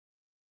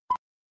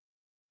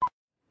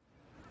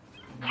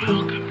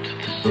Welcome to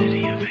the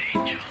city of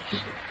angels.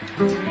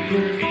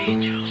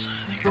 Angels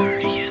are the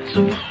guardians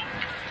of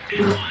hope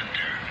and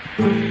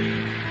wonder,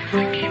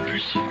 the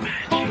keepers of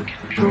magic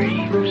and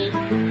dreams.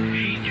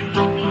 Angels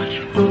watch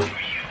over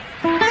you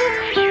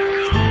wherever you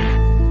go.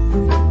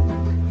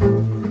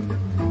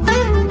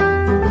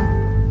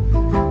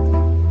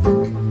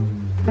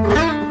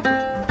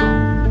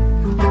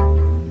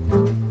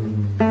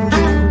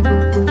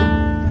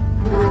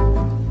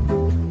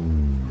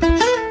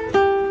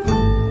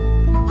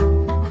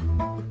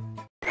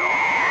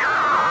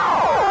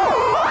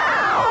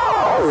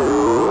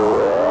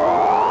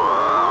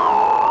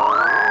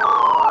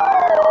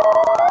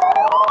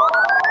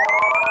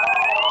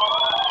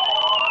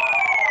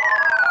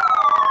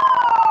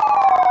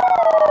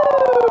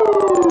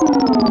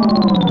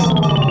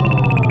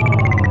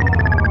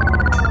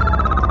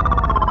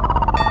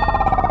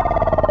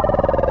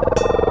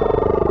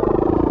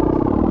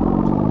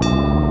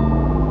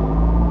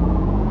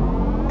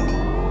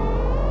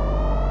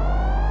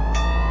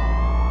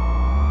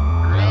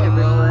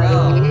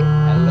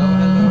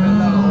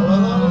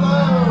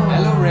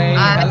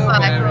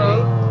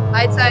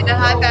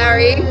 Hi,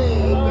 Barry.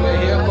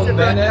 We're here How's from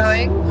everyone Venice.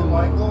 going?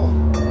 Michael.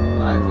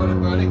 Live for the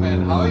Burning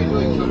Man. How are you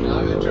doing,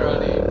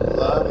 Jaraneh?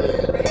 Love it.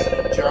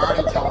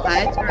 Jaraneh, tell us.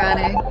 Hi,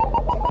 Jaraneh.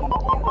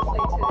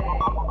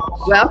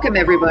 Welcome,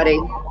 everybody.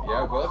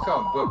 Yeah,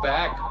 welcome. We're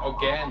back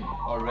again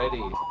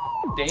already.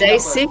 Day number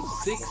 6.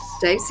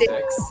 Day 6.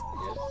 Yes,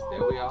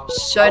 there we are.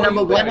 Show How are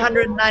number you, Barry?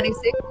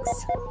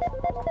 196.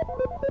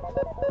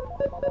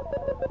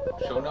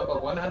 Show number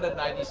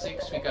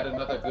 196. We got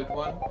another good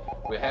one.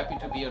 We're happy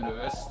to be on the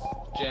Earth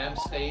Jam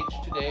stage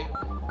today.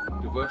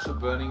 The virtual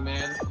Burning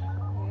Man.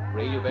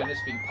 Radio Venice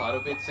being part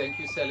of it. Thank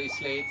you, Sally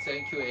Slade.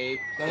 Thank you, Abe.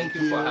 Thank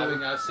you for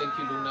having us. Thank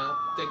you, Luna.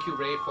 Thank you,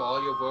 Ray, for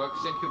all your work.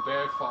 Thank you,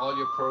 Barry, for all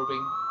your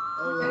probing.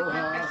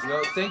 Aloha.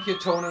 No, thank you,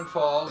 Tonan, for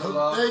all the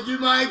love. Thank you,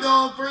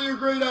 Michael, for your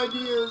great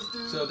ideas,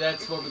 dude. So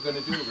that's what we're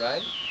going to do,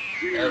 right?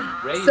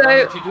 Ray, you So- want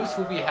to introduce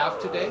who we have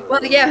today?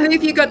 Well, yeah, who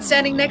have you got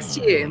standing next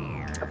to you,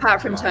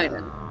 apart from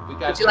Tonan? We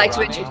got Would you like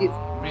to Jaraneh, introduce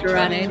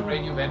returning to Jaraneh?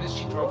 Radio Venice.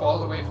 She drove all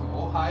the way from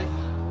Ojai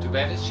to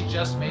Venice. She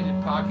just made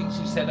it parking.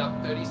 She set up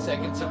 30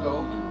 seconds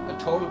ago. A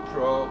total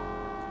pro.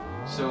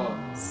 So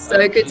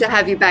Good to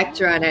have you back,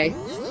 Jaraneh.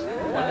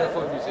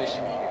 wonderful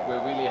musician.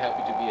 We're really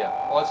happy to be here.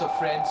 Also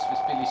friends with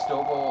Billy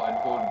Stobo and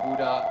Golden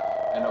Buddha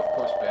and of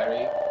course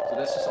Barry. So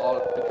this is all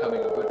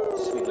becoming a good,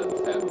 sweet little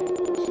family.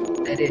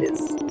 It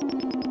is.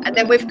 And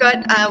then we've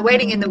got,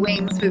 waiting in the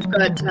wings, we've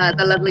got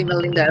the lovely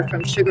Melinda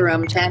from Sugar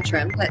Rum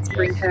Tantrum. Let's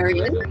bring her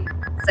in.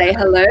 Say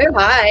hello.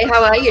 Hi,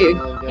 how are you?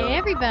 Hey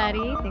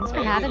everybody, thanks for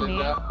Hey, having me.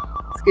 Linda.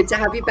 It's good to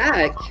have you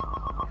back.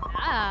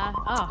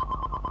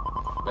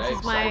 Very This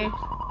is my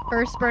excited.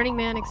 first Burning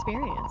Man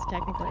experience,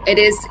 technically. It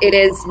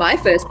is my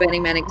first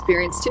Burning Man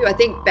experience too. I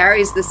think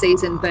Barry's the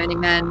seasoned Burning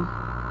Man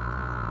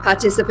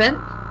participant.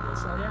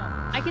 Yes, I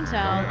am. I can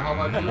tell. How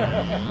about you?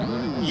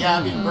 Yeah,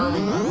 I've been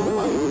burning my whole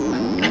life.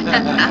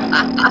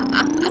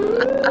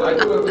 Why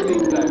do I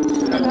believe that?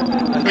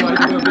 Why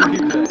do I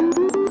believe that?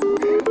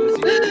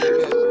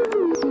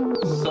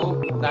 It's so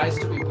nice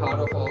to be part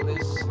of all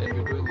this, and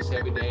we're doing this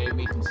every day,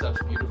 meeting such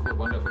beautiful,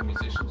 wonderful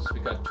musicians. We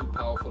got two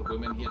powerful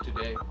women here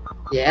today.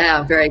 Yeah,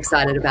 I'm very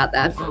excited about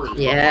that.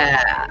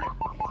 Yeah.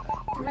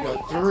 We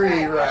got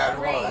 3 rad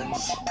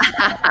ones.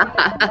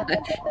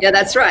 Yeah,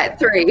 that's right.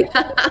 3.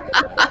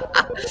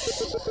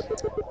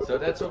 So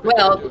that's what we're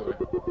Well, gonna do.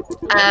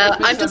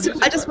 I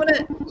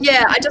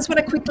just want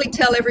to quickly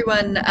tell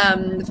everyone,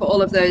 for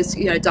all of those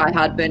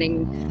diehard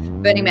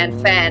Burning Man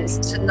fans,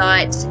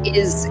 tonight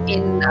is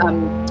in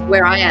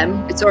where I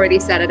am. It's already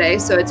Saturday,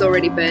 so it's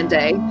already Burn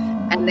Day,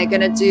 and they're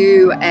going to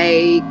do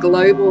a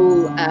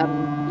global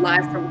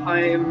live from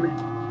home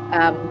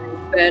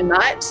burn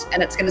night,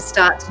 and it's going to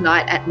start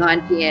tonight at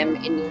 9 p.m.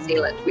 in New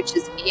Zealand, which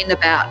is in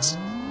about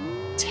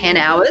 10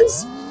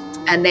 hours.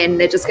 And then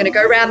they're just going to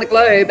go around the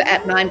globe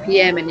at 9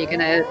 p.m. and you're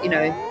going to,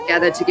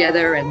 gather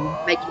together and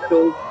make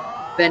little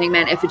Burning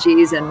Man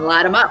effigies and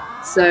light them up.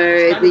 So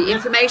the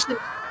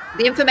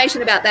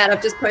information about that,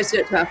 I've just posted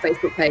it to our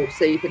Facebook page,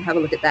 so you can have a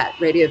look at that,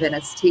 Radio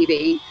Venice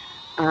TV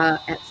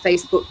at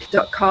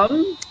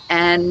facebook.com.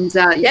 And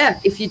yeah,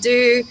 if you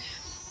do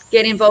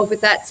get involved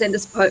with that, send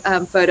us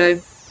a photo,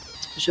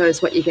 show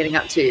us what you're getting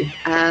up to.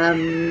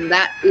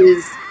 That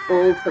is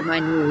all for my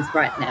news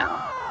right now.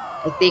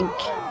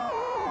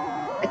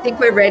 I think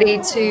we're ready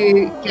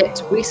to get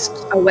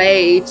whisked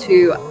away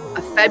to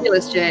a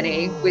fabulous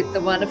journey with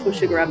the wonderful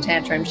Sugar Rum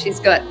Tantrum. She's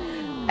got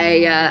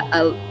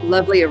a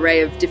lovely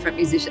array of different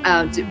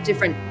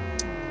different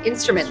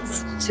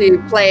instruments to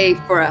play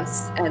for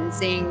us and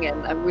sing,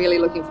 and I'm really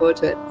looking forward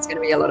to it. It's going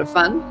to be a lot of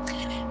fun.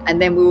 And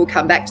then we will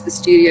come back to the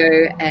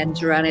studio, and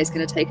Jaraneh is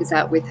going to take us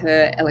out with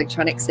her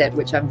electronic set,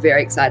 which I'm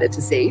very excited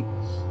to see.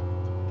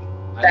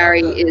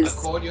 Barry love the is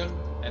accordion,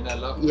 and I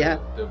love the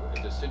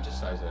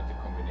synthesizer, the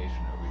combination.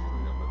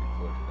 I'm looking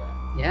forward to that.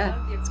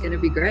 Yeah, it's going to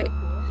be great.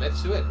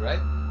 Let's do it, right?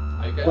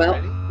 Are you guys Well,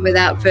 ready?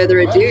 without further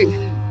ado,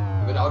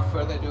 Without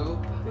further ado,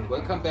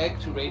 welcome back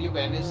to Radio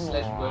Venice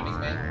 /Burning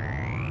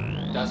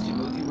Man. Dusty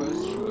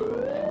Multiverse, Sugar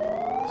Rum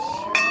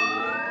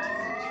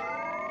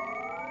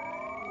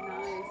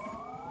Nice.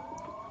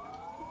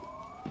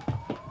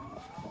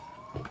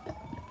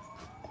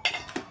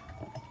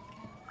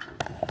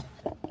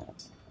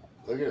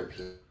 Look at her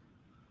kid.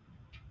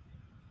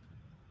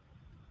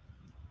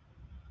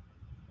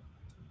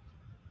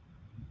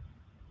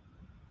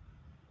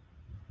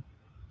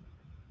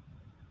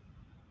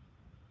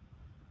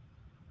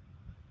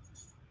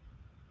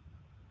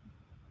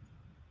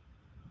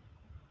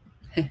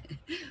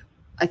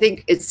 I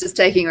think it's just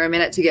taking her a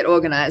minute to get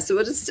organized, so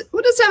we'll just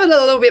have a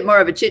little bit more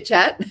of a chit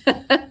chat.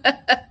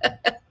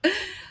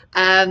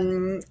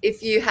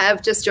 If you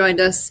have just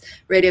joined us,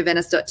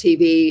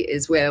 radiovenice.tv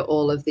is where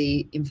all of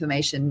the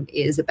information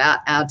is about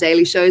our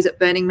daily shows at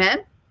Burning Man.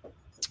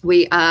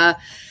 We are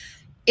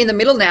in the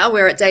middle now.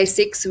 We're at day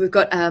 6. We've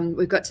got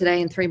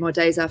today and 3 more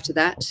days after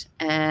that,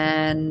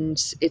 and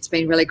it's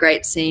been really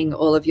great seeing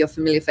all of your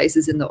familiar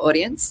faces in the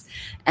audience.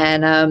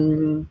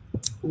 And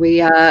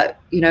we are,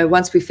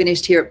 once we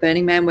finished here at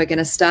Burning Man, we're going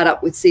to start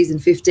up with season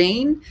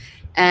 15,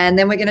 and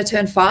then we're going to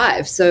turn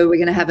 5. So we're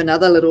going to have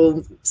another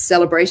little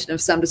celebration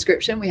of some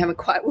description. We haven't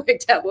quite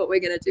worked out what we're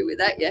going to do with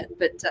that yet,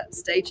 but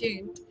stay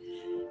tuned.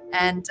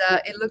 And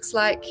it looks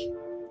like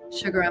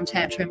Sugar Rum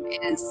Tantrum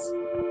is,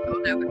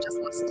 oh no, we've just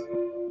lost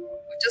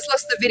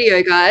the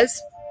video,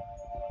 guys.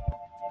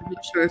 I'm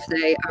not sure if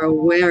they are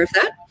aware of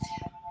that.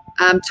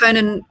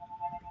 Tonan,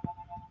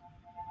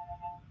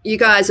 you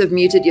guys have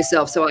muted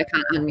yourself, so I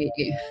can't unmute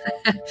you.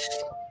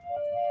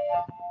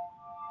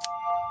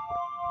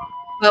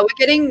 Well,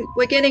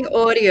 we're getting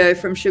audio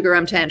from Sugar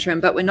Rum Tantrum,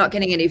 but we're not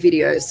getting any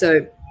video.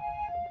 So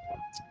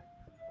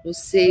we'll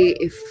see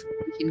if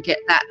we can get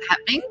that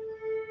happening.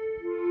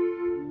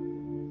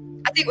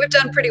 I think we've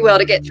done pretty well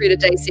to get through to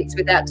day 6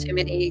 without too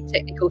many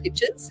technical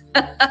hitches.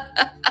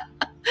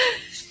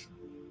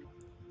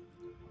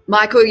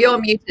 Michael, you're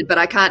muted, but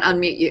I can't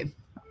unmute you.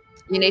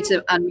 You need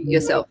to unmute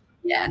yourself.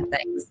 Yeah,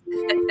 thanks.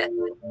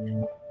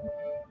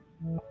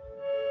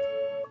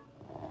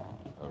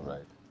 All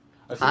right.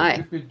 I think Hi.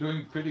 we've been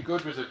doing pretty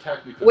good with the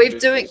technical We're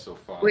business so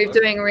far.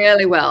 doing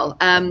really well,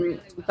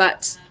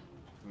 but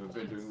We've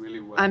been doing really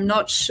well. I'm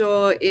not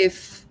sure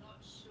if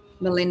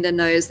Melinda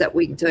knows that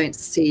we don't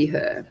see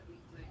her.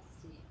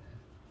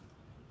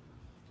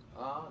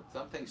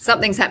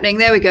 Something's happening.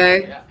 There we go.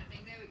 Yeah.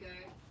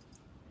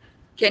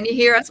 Can you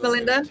hear us,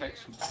 Melinda?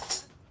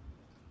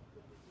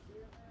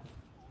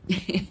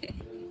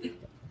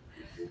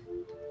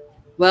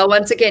 Well,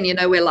 once again,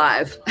 we're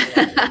live.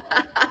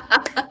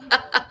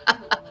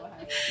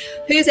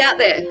 Who's out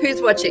there? Who's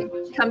watching?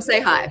 Come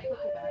say hi.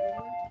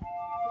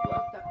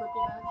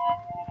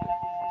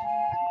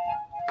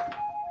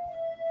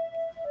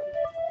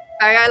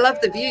 I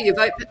love the view. You've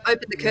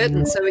opened the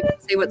curtain so we can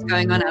see what's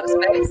going on out of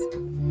space.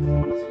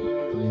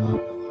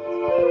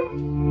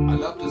 I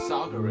love the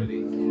sound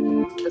already.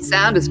 The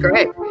sound is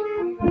great.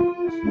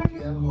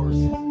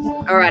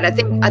 All right, I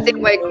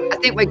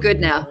think we're good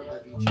now.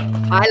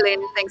 Hi,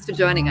 Lynn. Thanks for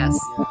joining us.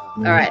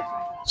 All right,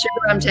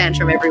 Sugar Rum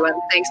Tantrum, everyone.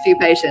 Thanks for your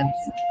patience.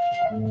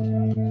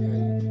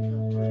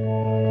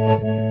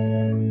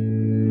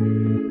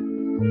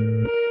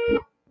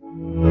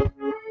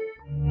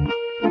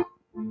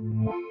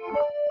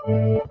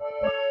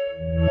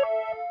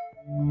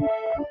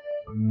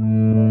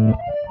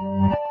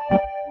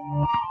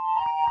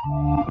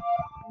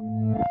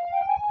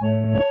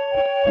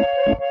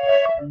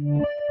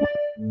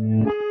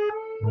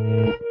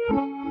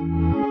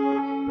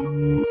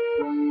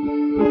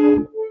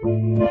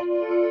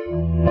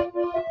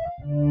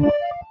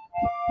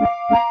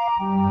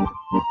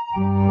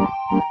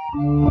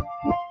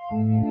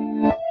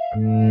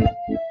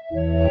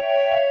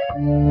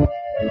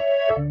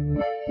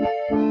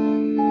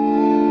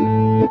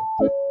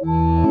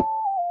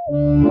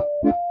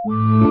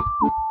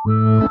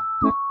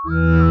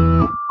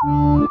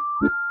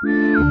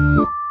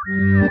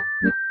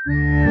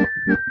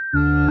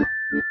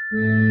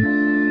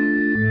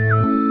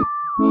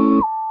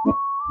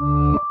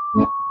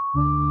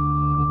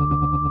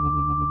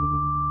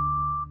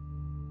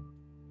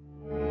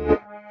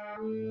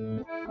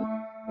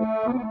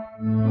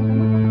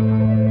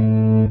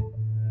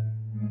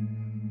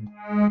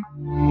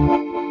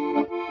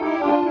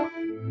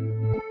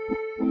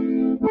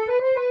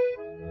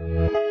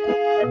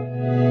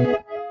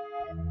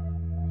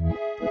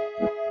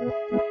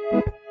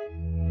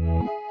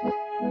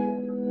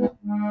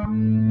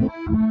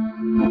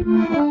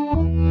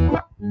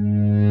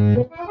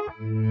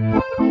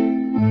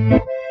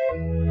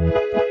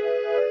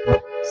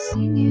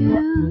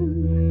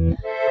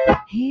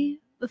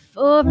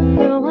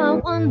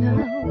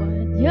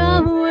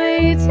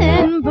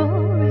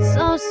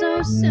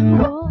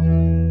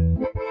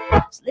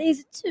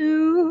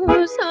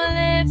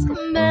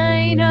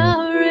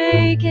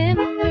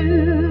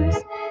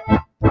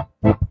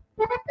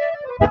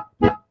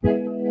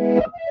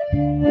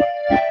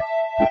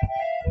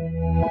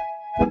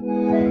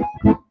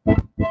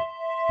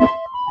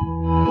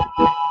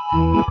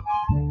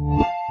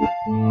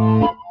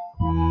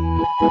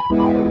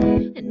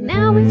 And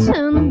now we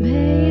turn the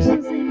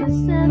pages and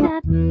myself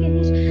at the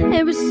gauge.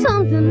 There was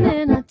something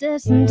that I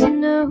destined to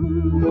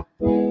know.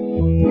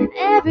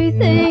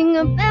 Everything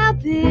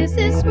about this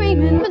is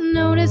screaming, but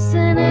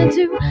noticing I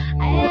do.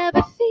 I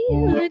ever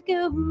feel it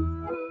go.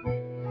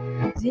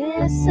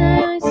 Yes,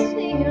 I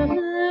see you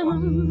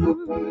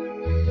alone.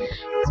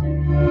 To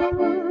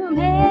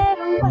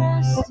make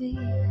I see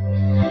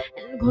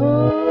and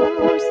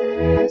close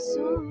I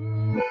saw.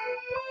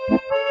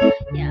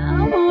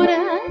 Yeah, what I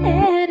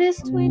had is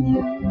twin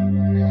you.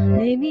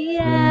 Maybe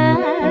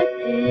atención.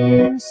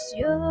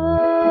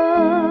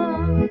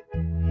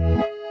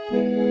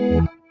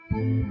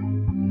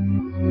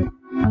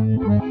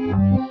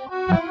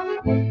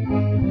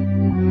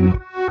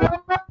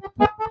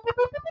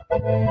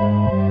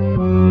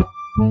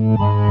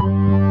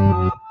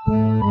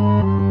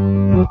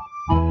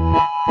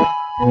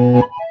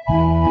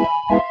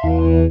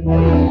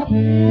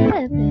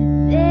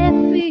 Te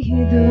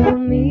pido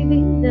mi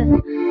vida,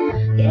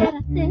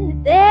 quédate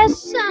de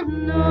esa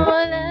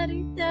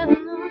nolarita,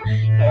 no,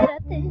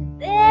 quédate,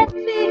 te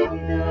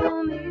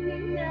pido mi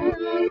vida,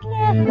 no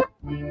quiero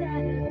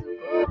cuidar tu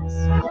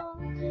corazón.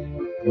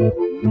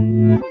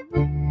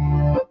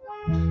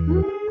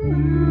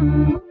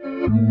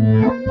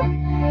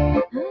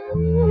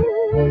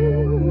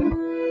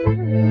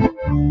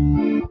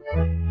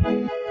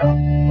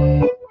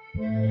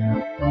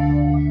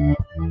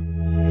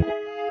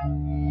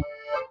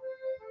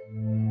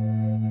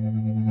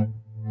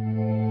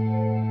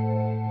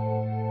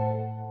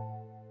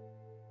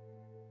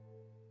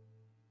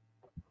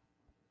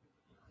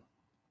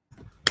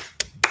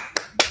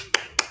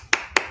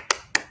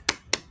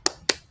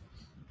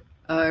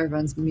 Oh,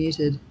 everyone's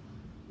muted.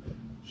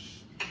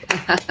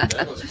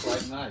 That was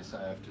quite nice,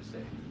 I have to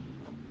say.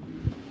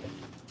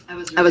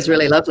 That was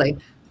really lovely.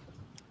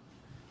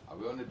 Are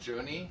we on a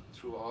journey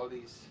through all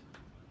these?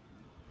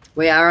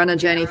 We are on a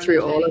journey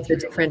through all of the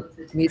different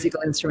musical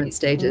instrument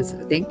stages,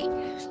 I think.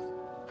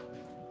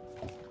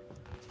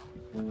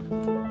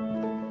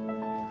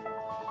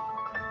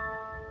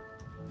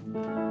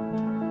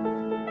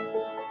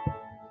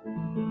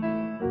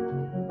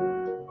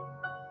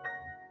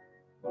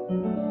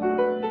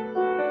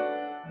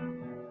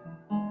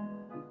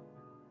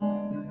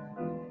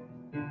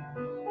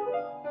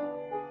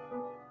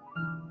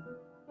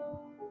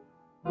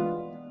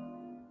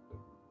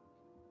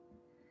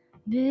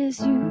 Des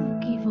yeux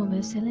qui vont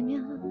baisser les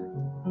miens,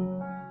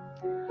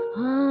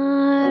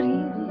 un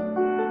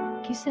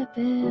rire qui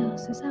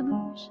s'aperce sa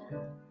bouche.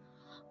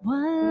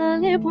 Voilà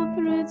les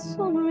portraits de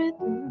son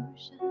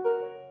retouche,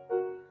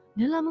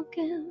 de l'âme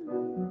auquel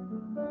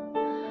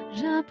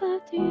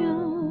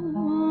j'appartiens.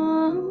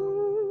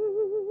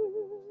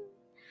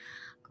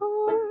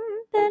 Quand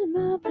elle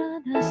me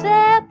prend dans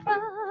ses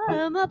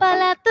bras, me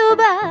parle à tout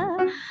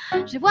bas,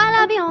 je vois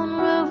la vie en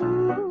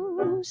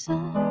rousse.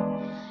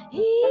 Il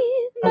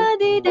m'a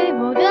dit des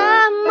mots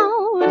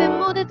d'amour, des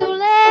mots de tous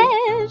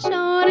les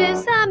jours, et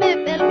ça me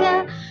fait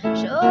quelque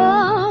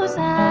chose.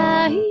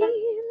 Il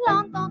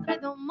l'entendrait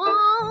dans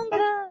mon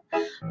cœur,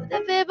 de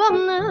fait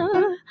bonheur,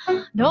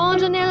 dont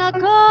je n'ai la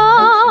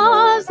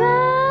cause.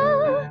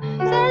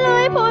 C'est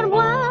lui pour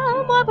moi,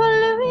 moi pour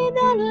lui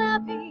dans la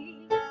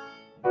vie.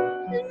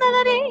 Il m'a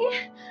dit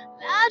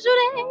la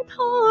journée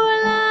pour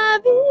la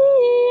vie.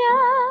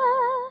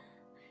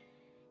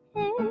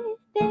 Et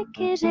dès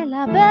que j'ai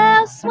la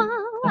besoin,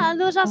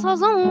 alors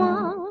j'assois en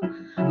moi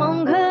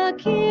mon cœur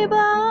qui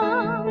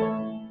bat.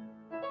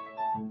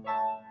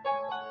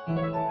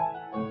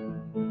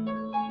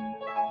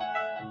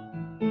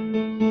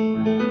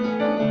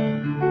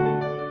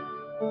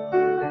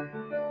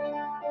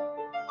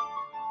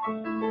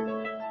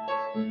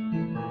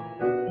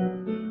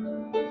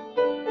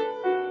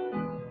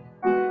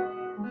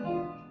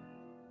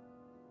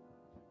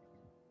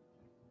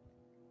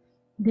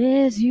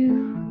 Des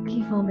yeux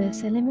qui font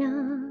baisser les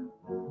miens,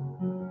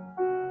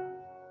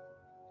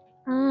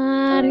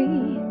 un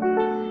rire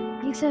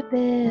qui se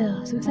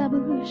perd sous sa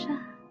bouche.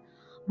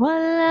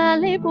 Voilà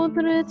les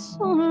portraits de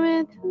son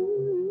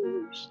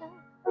retouche,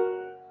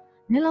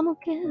 de l'âme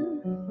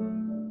auquel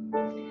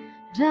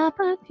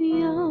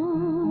j'appartiens.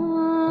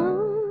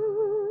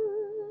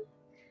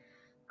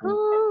 Quand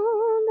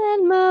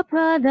elle me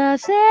prend dans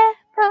ses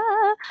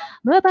bras,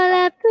 me parle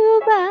à tout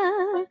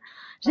bas,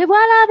 je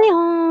vois la vie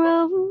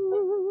en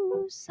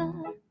rose.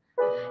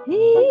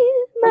 Il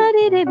m'a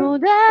dit des mots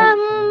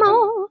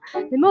d'amour,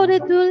 des mots de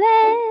tous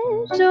les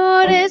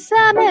jours, et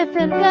ça me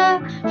fait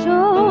quelque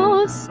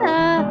chose.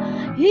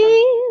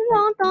 Il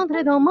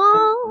entendrait dans mon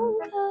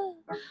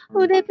cœur,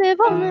 ou des faits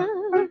bonheurs,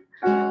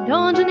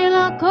 dont je n'ai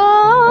la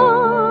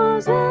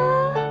cause.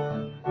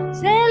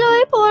 C'est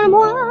lui pour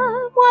moi,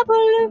 moi pour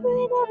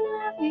lui dans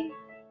la vie.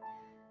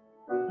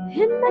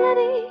 Une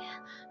mélodie,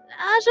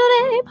 la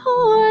journée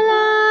pour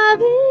la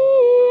vie.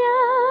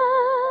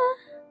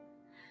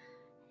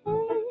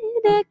 Et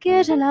dès que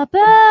j'ai la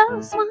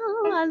besoin,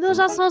 alors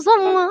j'assois en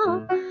moi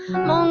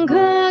mon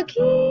cœur qui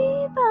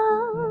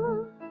bat.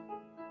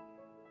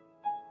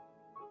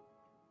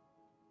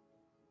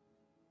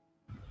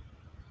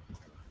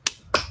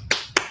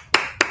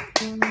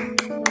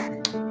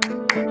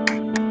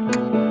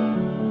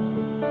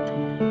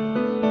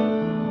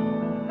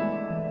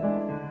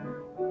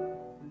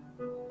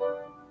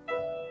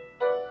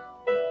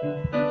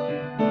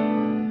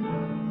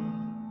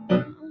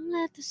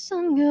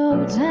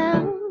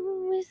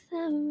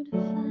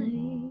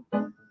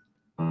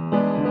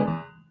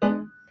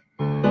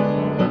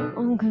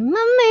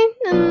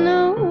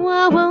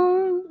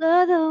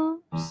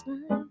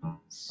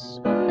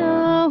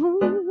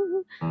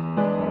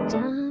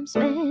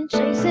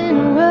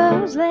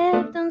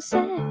 don't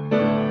say.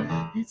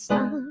 Let's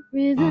start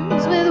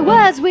rhythms with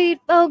words we'd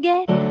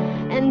forget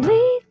and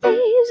leave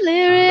these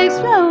lyrics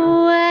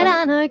flow out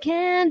on our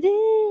canvas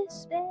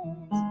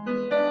space.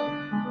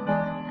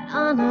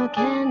 On our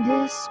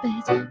canvas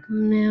space.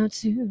 Come now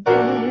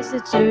today,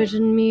 it's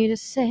urging me to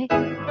say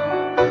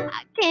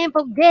I can't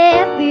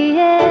forget the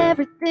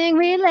everything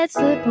we let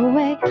slip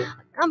away. A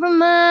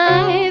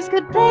compromise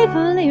could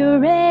painfully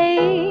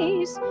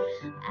erase.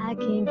 I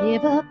can't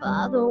give up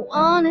all the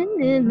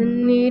wanting and the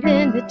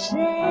needing to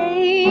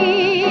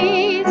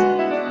chase.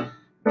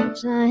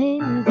 Put your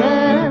hands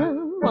up,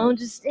 won't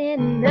you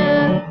stand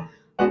up?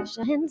 Put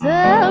your hands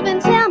up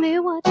and tell me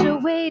what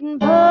you're waiting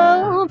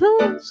for.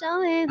 Put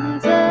your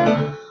hands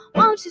up,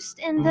 won't you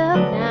stand up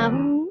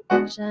now?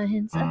 Put your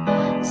hands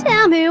up,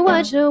 tell me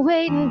what you're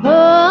waiting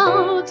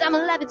for. Time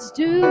of life it's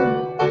due,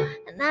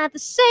 and not the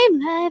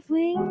same life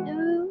we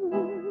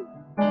knew.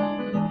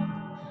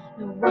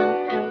 No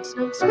one else,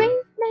 no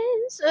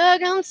screaming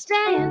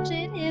circumstance.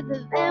 It hit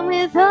the van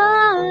with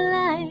all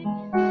light.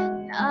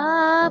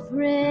 Our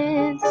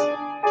friends,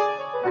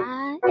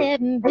 I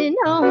haven't been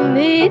home,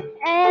 it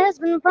has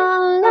been for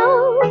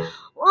long.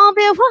 Won't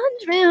be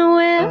wondering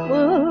where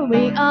were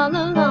we all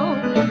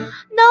alone.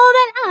 Know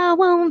that I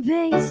won't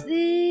face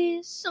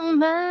this on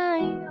my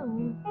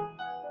own.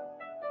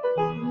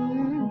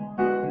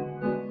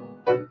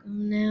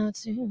 Come now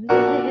to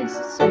this,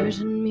 it's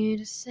urging me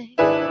to say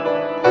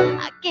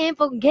I can't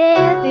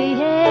forget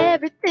the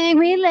everything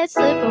we let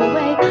slip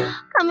away.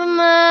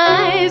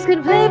 Compromise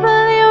could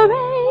painfully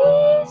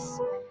erase.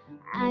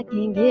 I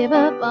can't give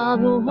up all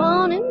the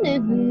wanting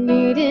and the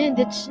needing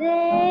to chase.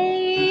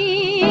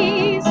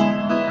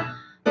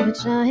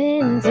 Put your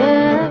hands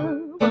up,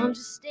 won't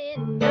you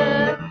stand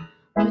up?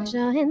 Put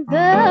your hands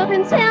up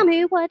and tell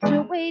me what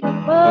you're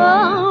waiting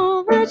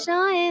for. Put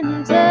your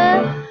hands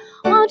up,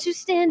 won't you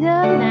stand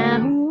up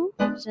now?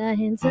 Put your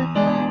hands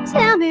up,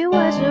 tell me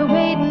what you're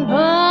waiting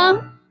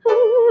for.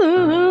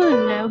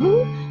 Ooh, now,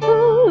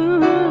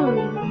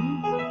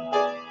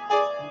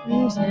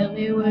 tell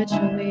me what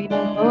you're waiting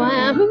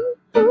for.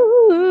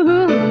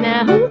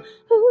 Now,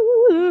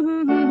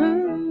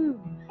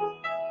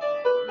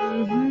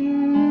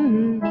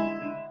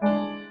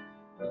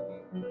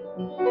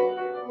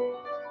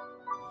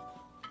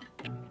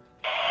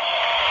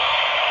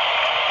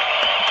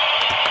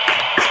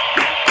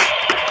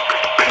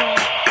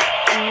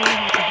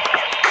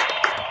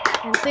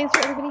 And thanks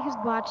for everybody who's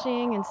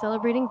watching and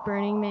celebrating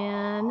Burning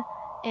Man.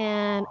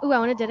 And I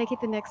want to dedicate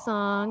the next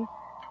song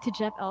to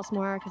Jeff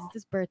Elsmore because it's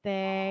his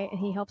birthday and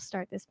he helped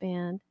start this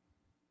band.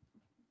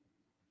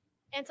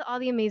 And to all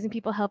the amazing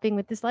people helping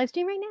with this live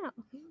stream right now.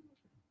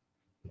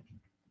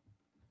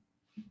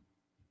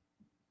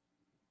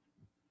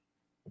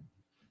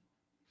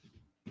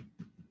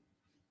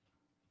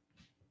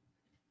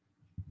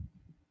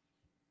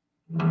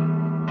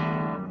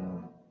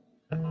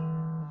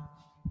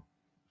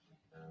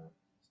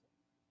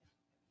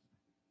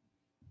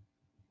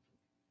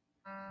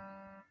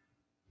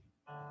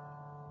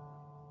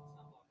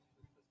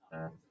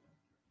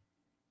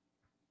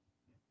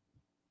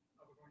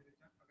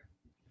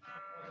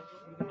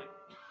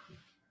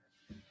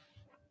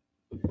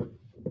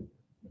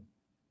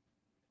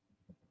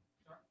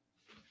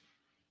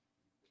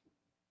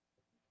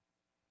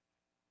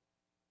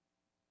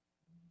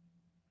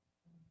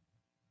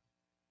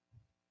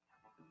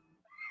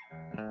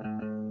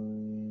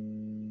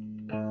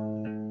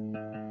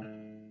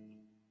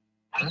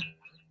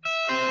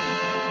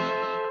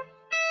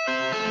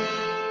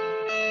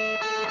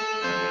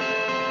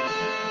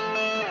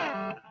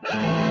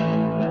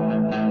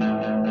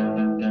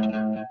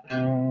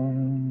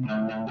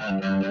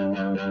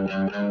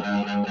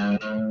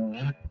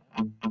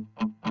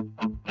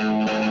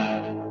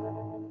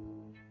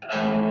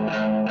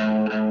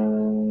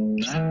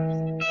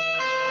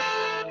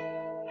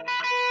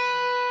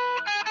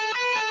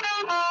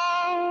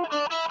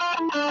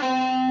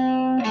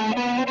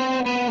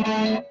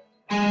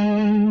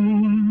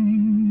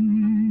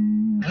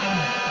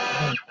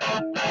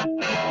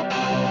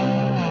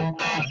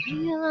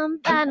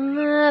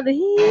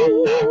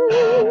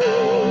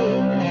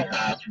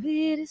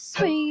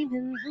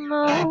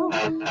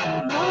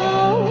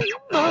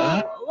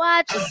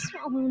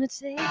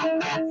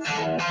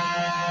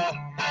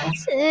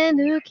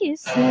 Tender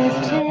kisses,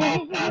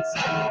 chance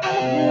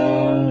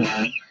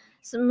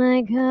some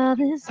might call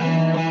this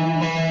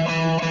I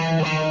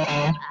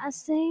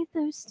stay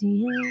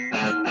thirsty.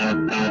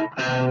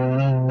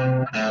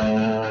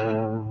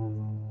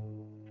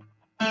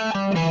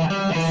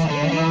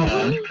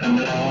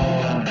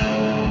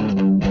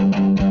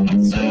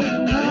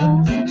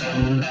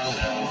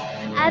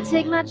 I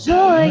take my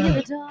joy in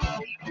the dark,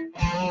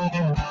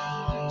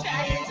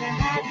 trying to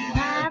hide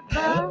my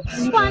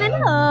thoughts, running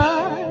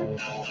hard,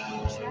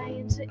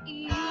 trying to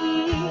ease,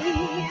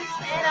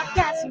 and I've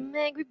got some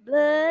angry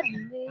blood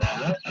in me.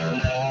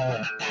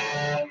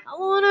 I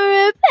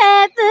wanna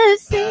repair the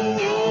seams,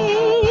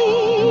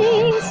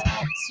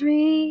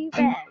 sweet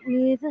rat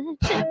with a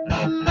chip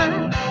on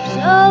my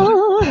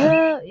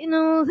shoulder. You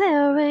know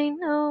there ain't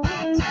no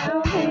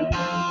telling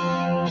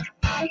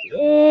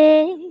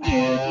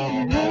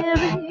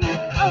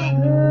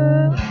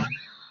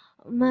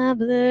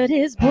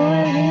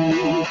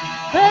boiling,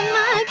 but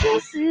my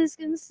kiss is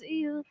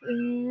concealed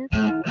with.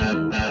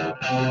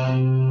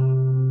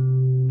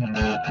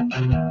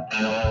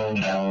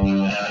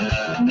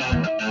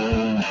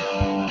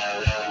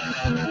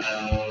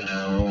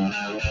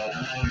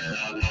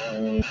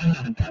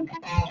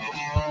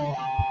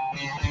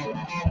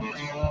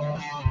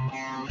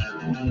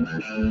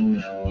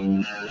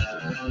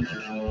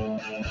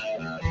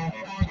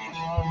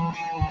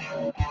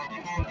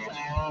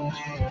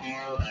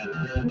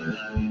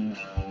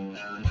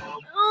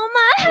 Oh,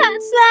 my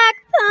heart's like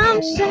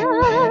puncture.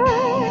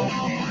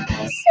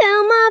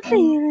 Sell my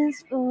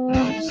feelings for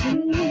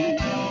cheap.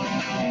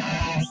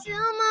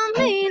 Sell my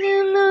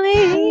meaning to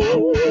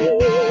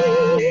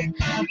leave.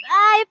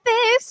 My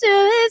face to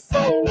this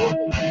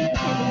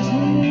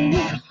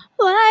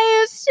why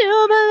you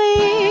still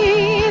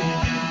believe,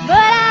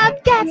 but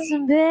I've got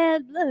some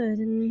bad blood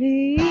in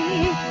me.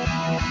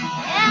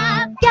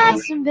 I've got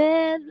some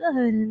bad blood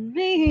in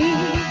me.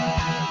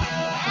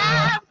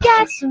 I've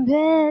got some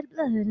bad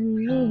blood in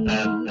me.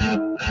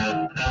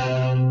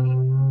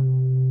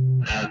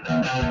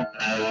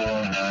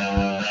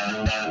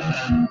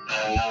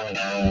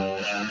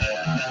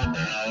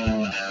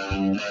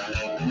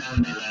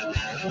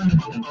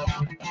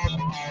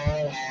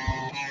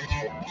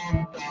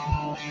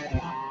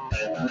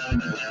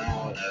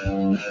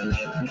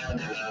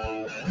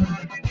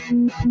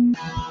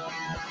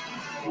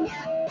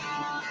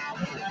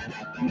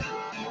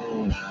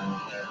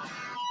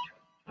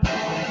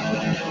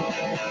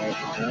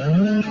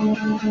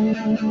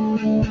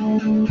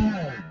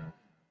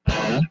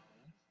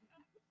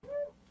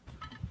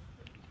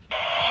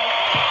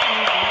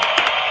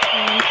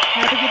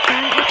 Have a good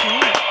time.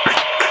 Okay.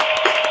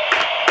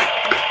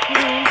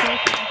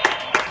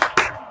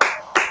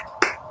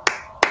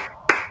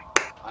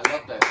 I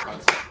love that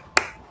concept.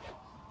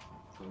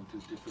 Going to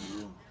a different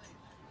room.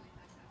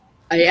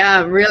 Yeah,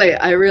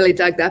 I really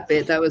dug that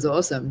bit. That was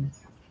awesome.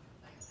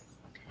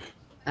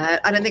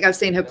 I don't think I've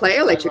seen her play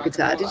electric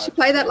guitar. Did she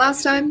play that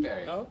last time?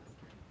 No.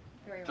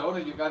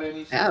 Tony, you got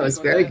any? Yeah, it was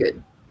very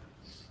good.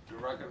 The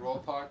rock and roll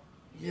part.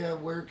 Yeah,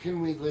 where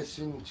can we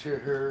listen to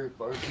her?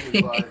 Where can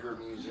we buy her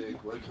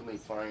music? Where can we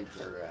find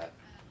her at?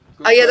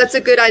 Oh yeah, that's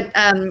a good idea.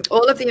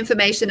 All of the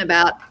information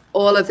about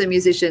all of the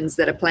musicians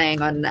that are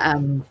playing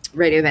on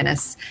Radio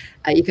Venice,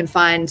 you can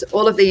find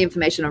all of the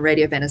information on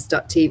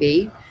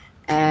radiovenice.tv,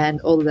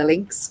 and all of the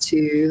links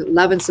to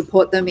love and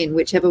support them in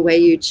whichever way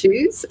you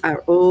choose are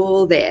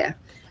all there.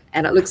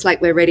 And it looks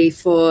like we're ready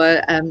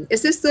for,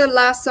 is this the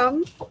last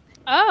song?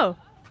 Oh.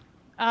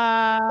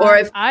 Or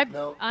if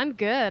I'm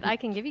good. I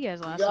can give you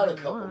guys last got one a if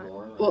you couple want.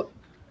 more. Well,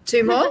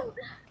 two more?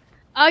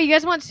 Oh, you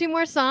guys want 2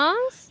 more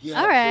songs?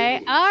 Yeah, all right,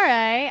 please. all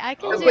right. I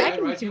can do. I can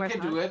do right, 2 you more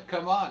can songs. do it.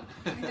 Come on.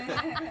 All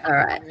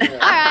right. Yeah. All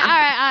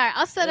right.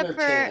 I'll set up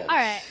for. Entertain us. All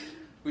right.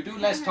 We do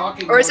less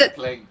talking, Or is more it-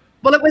 playing.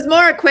 Well, it was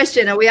more a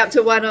question. Are we up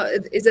to one? Or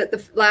is it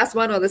the last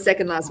one or the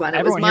second last one? It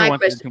was Everyone here my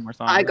wants to do question. 2 more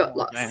songs. I got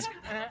lost.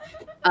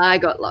 I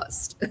got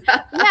lost.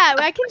 Yeah,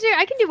 I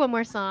can do 1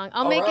 more song.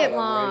 I'll All make right, it I'm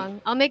long.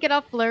 ready. I'll make it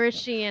all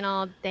flourishy and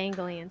all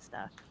dangly and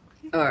stuff.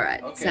 All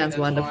right. Okay, Sounds that's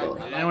wonderful.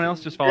 fine. Anyone else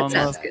just fall in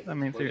sounds love? good. I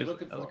mean, What are you seriously,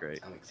 looking that was for? great.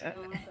 I'm excited.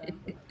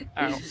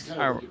 All right, He's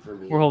kinda all right, looking for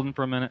me. we're holding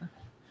for a minute.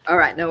 All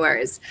right, no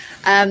worries.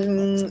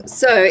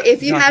 So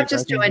if you Not have get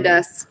just back in joined here.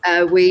 us,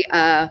 we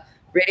are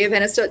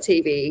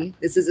RadioVenice.tv.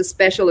 This is a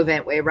special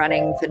event we're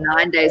running for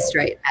 9 days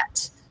straight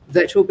at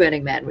Virtual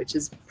Burning Man, which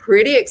is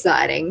pretty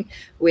exciting.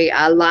 We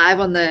are live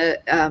on the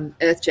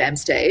Earth Jam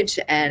stage,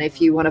 and if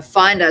you want to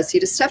find us,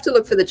 you just have to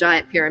look for the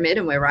giant pyramid,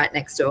 and we're right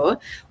next door.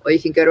 Or you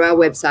can go to our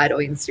website or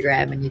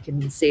Instagram, and you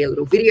can see a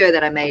little video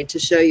that I made to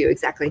show you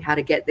exactly how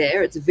to get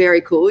there. It's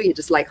very cool. You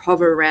just like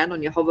hover around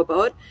on your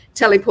hoverboard,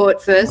 teleport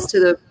first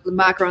to the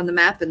marker on the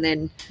map, and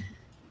then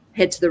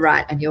head to the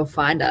right, and you'll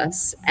find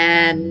us.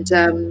 And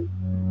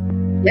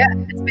yeah,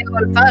 it's been a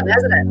lot of fun,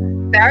 hasn't it?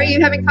 Barry,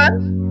 you having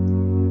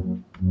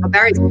fun? Oh,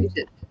 Barry's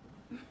muted.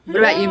 What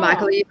about you,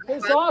 Michael? Are you having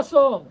It's fun?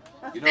 awesome.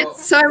 You know,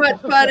 It's so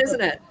much fun, isn't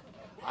it?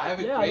 I have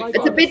a Yeah, I great like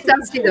It's a fun. bit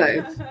dusty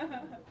though.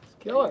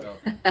 Killer.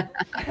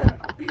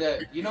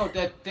 You know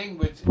that thing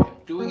with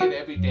doing it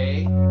every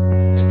day,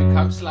 it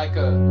becomes like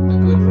a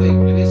good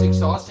thing. It is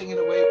exhausting in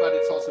a way, but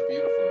it's also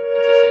beautiful at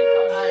the same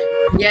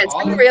time. Yeah, it's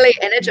been really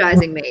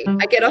energizing me.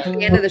 I get off at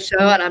the end of the show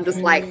and I'm just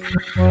like,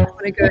 I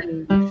want to go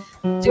and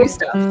do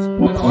stuff.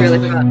 But It's also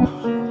really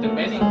fun. the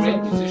many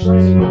great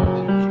musicians.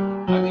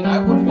 I mean, I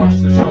would watch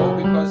the show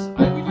because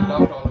I really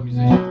loved all the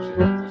musicians.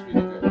 It was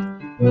really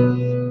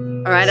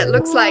good. All right, it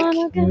looks like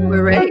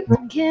we're ready.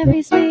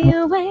 Carries me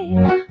away.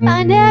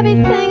 Find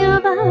everything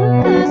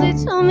about, cause they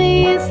told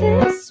me it's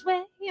this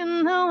way. You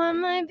know I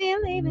might be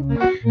leaving.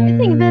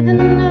 Everything I've ever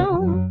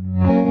known.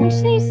 I'm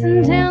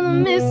chasing down the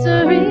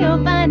mystery.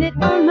 I'll find it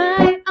on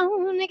my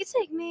own. It can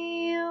take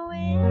me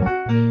away.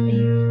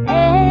 Where I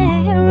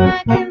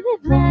can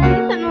live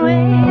life and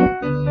wait.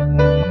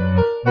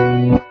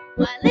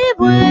 While it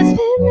was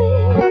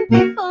feeling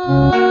before.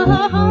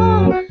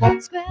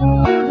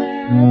 Scrambled out.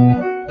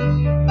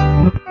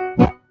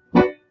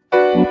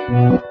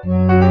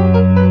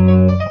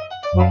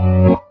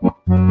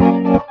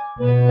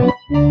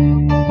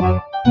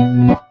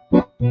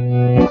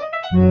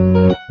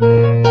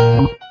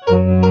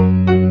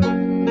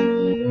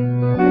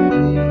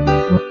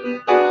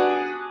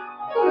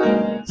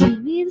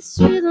 this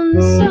truth on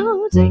the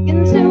soul,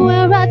 taken to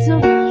where I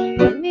don't.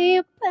 Give me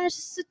your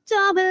precious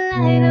adorable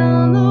light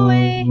on the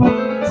way.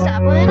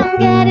 Stop when I'm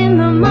getting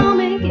the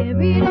moment,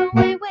 carried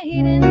away,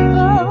 waiting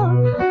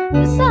for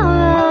the soul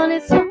on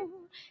its own.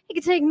 It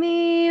can take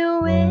me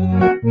away,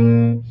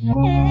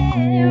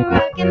 yeah,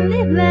 I can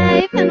live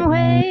life and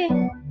way.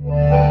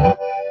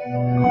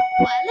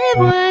 While it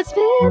was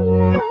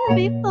been there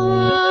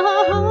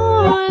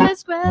before,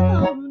 let's grab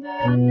hold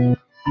of it.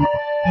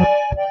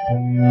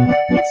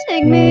 You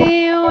take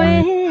me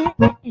away, or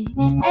I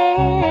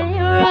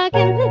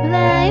can live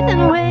life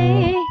and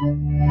way.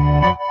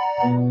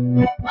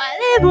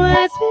 While it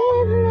was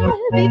been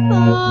there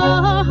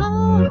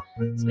before,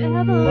 let's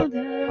grab hold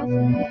of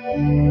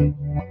it.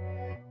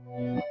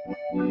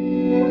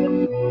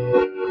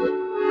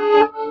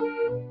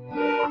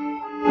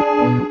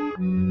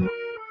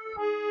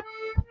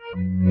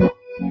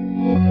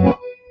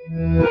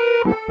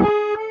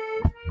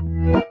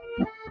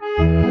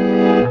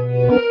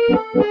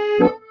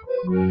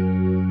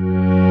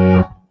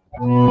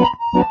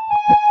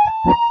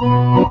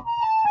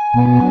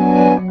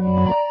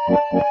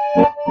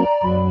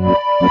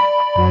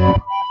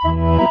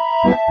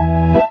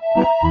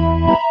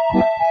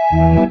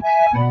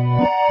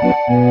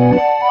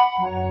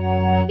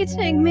 You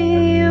take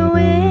me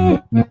away,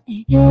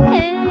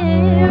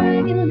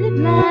 I can live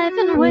life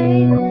and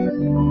wait.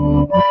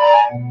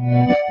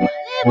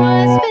 While it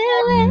was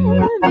feeling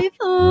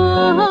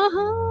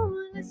before,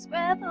 let's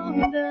grab hold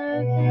of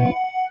it.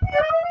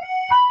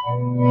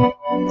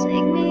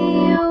 Take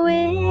me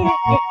away,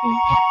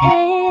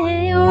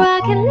 or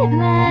I can live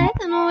life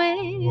and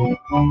wait.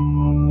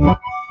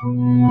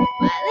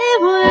 While it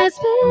was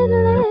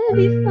feeling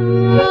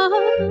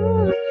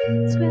before,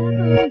 let's grab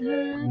hold of it.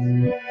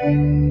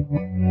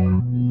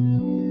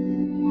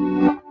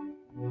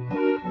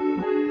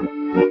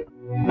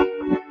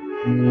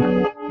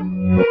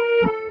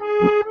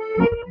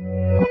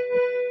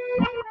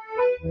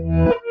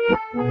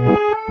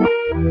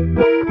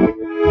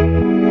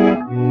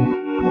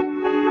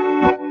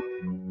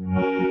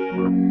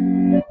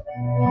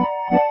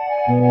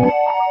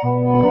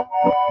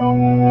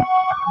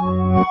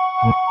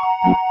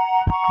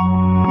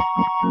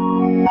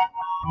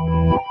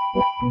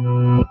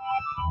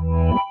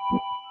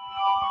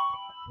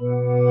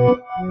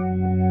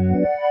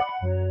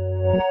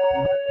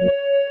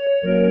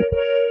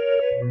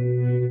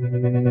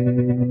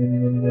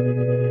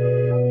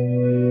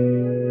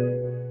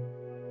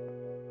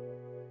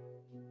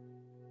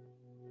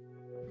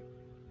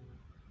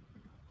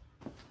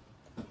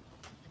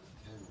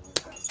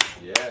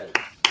 Yes.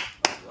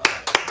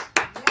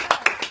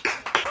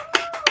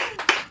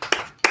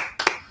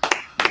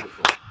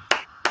 Beautiful.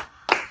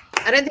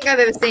 I don't think I've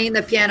ever seen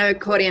the piano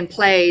accordion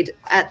played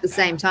at the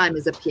same time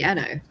as a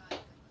piano.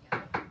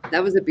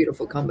 That was a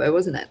beautiful combo,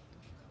 wasn't it?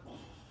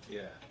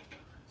 Yeah.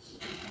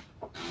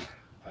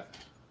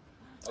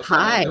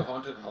 Hi. The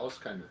haunted house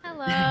kind of thing.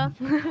 Hello.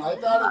 I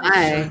thought it was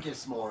Hi.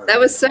 circus more. That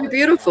was so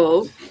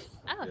beautiful.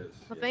 Oh, Yes,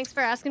 well, yes. thanks for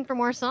asking for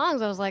more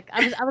songs. I was like,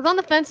 I was on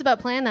the fence about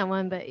playing that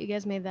one, but you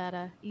guys made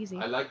that easy.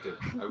 I liked it.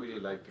 I really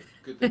liked it.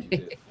 Good that you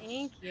did.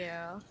 Thank you.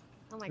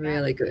 Oh my god.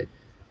 Really good.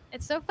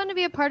 It's so fun to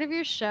be a part of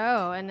your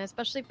show, and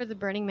especially for the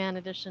Burning Man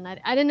edition. I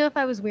didn't know if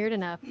I was weird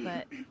enough,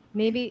 but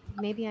maybe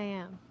I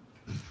am.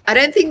 I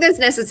don't think there's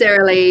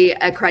necessarily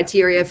a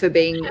criteria for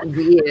being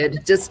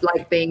weird, just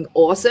like being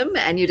awesome,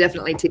 and you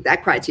definitely tick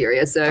that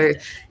criteria. So,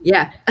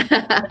 yeah.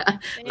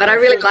 But I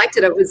really liked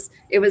it.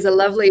 It was a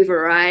lovely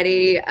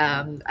variety.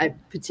 I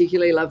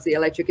particularly love the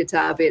electric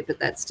guitar bit, but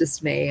that's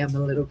just me. I'm a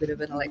little bit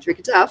of an electric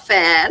guitar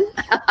fan.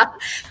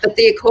 But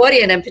the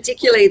accordion, and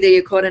particularly the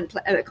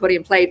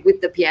accordion played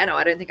with the piano,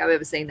 I don't think I've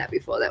ever seen that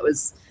before. That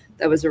was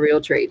a real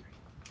treat.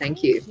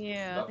 Thank you.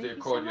 Yeah. Love the Thank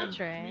you so accordion. much,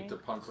 Rae. Meet the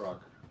punk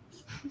rock.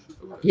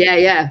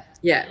 Yeah.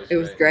 It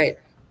was great.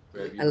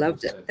 Very I beautiful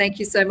loved it. set. Thank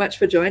you so much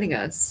for joining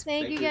us.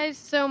 Thank Thank you you. guys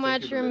so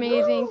much. you, You're Belinda.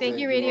 amazing. Thank you, Thank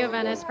you, Radio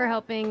Belinda. Venice, for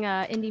helping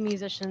indie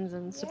musicians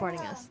and supporting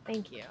us.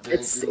 Thank you.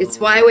 It's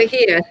why we're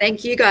here.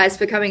 Thank you guys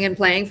for coming and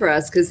playing for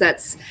us, because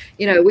that's,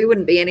 we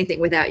wouldn't be anything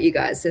without you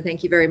guys. So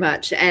thank you very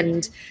much.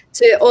 And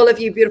to all of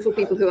you beautiful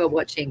people who are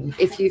watching,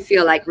 if you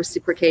feel like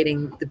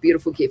reciprocating the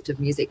beautiful gift of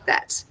music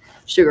that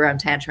Sugar Rum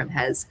Tantrum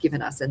has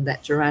given us and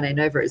that Jaraneh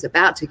Nova is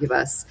about to give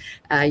us,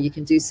 you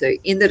can do so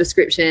in the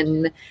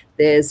description.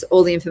 There's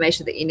all the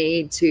information that you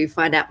need to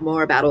find out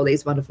more about all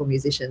these wonderful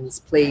musicians.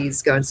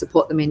 Please go and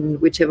support them in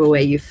whichever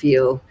way you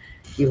feel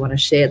you want to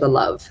share the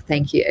love.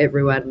 Thank you,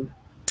 everyone.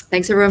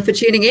 Thanks, everyone, for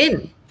tuning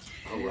in.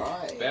 All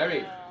right.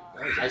 Barry,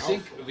 That was I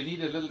think helpful. we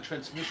need a little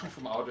transmission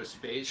from outer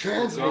space.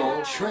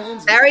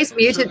 Transmit. Barry's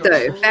muted,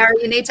 though. Barry,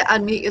 you need to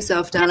unmute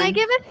yourself, darling. Can I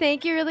give a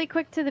thank you really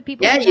quick to the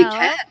people? Yeah, who you helped?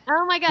 can.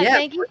 Oh my God, Yeah,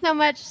 thank you so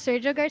much,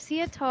 Sergio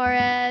Garcia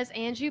Torres,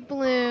 Andrew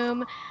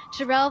Bloom,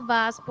 Sherelle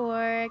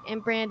Vosborg,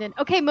 and Brandon.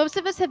 Okay, most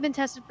of us have been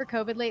tested for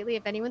COVID lately,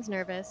 if anyone's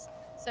nervous.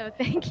 So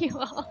thank you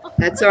all.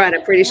 That's all right.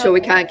 I'm pretty sure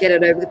we can't get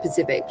it over the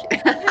Pacific.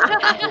 Thank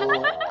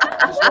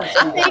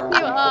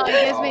you all. You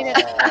guys made it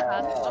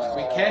possible.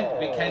 We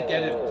can't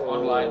get it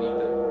online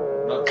either.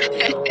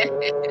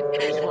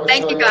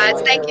 Thank you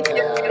guys. Thank you for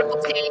your beautiful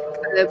team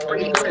for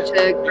bringing such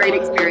a great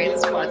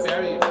experience to us.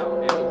 Berries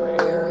are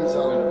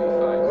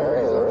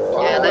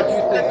Yeah, What do let's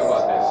you think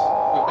about this?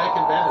 We're back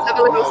in Venice. have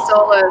a little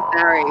solo of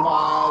Barry. 5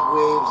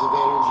 waves of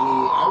energy.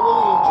 I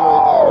really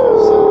enjoyed that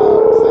whole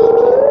setup.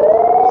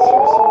 Thank you.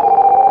 Seriously.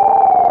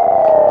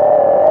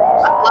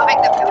 I'm loving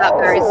the without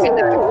Barry's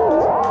window.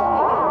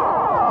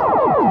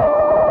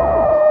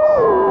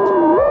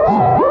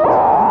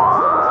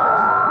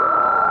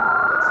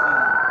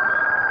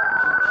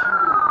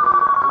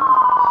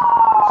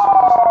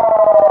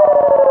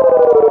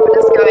 We're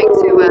just going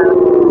to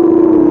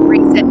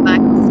reset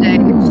Michael's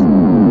stage.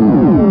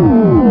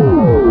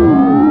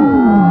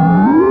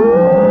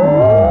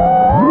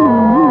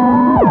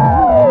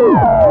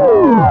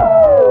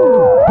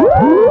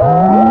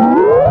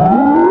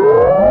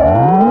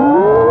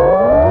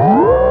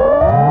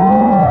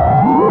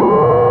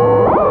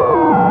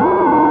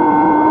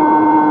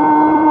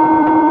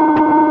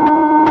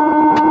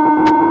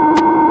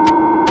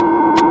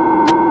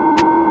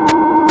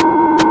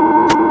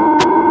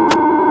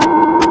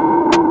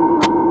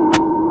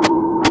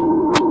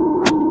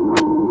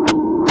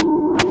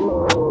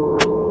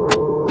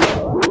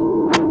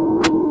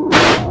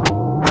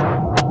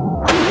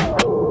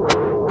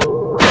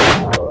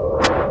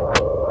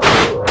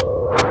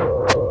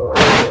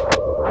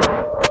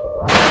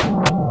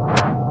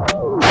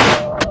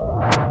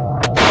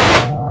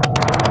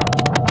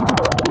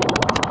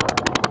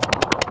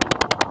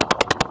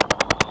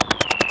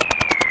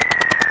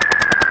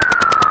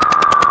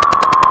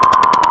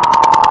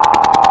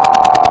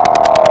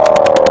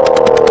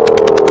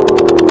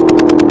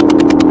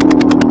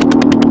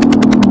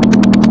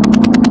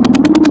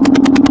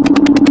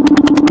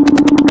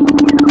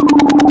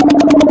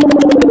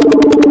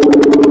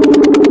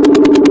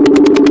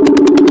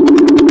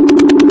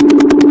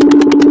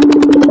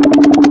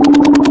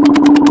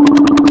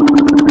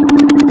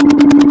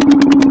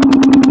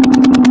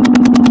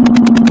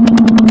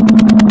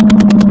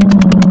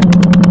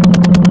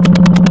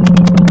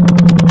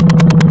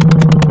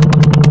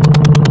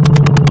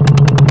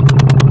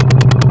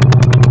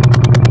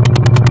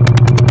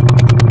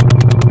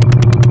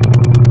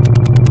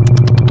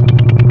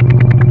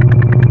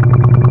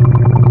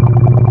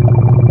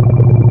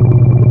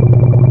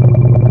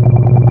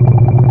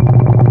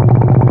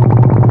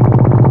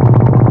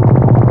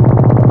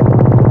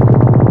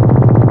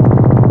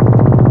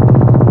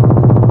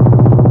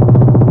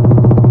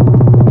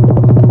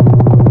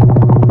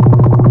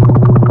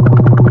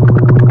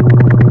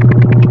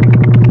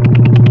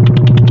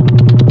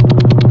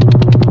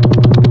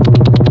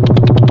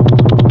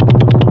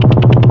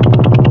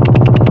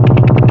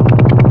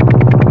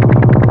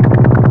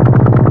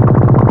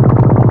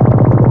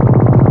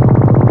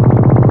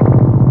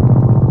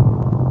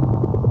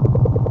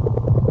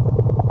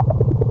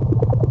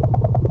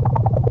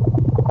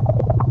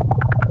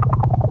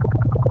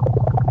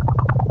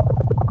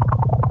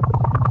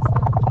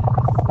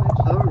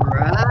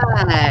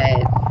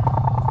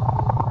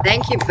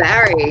 Thank you,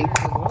 Barry.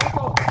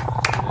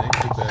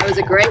 That was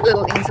a great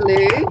little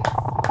interlude.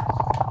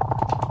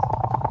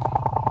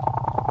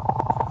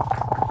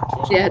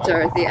 Yeah,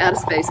 Dorothy, Outer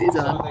Space is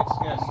on.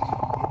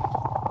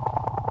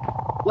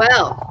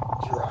 Well,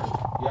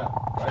 Yeah,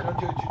 why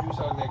don't you introduce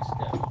our next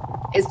guest?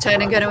 is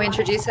Tonan going to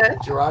introduce her?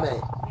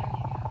 Jaraneh.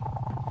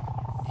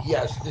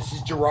 Yes, this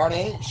is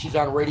Jaraneh. She's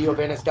on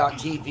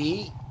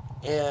RadioVenice.tv,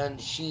 and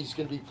she's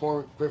going to be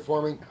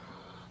performing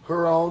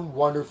her own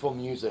wonderful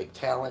music,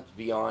 talent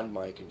beyond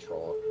my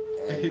control.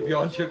 And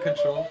Beyond your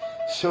control?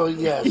 so,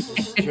 yes,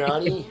 this is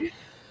Johnny.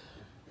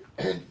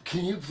 And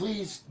can you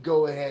please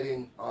go ahead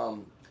and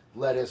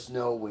let us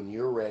know when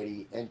you're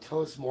ready and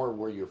tell us more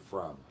where you're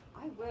from?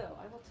 I will.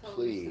 I will tell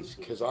Please,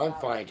 because I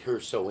find her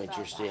so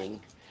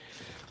interesting.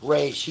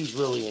 Rae, she's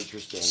really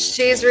interesting.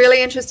 She's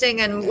really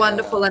interesting and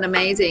wonderful and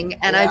amazing.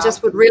 And I Yeah.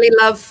 just would really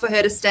love for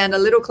her to stand a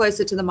little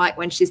closer to the mic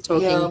when she's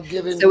talking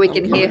so we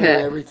can hear her.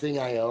 Everything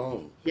I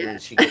own Yeah. when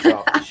she gets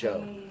off the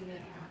show.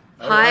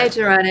 Hi,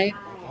 Jaraneh.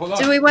 Hold on.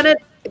 Do we want to,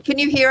 can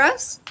you hear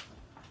us?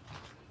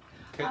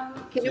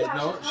 Can you?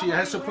 No, she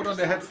has to put on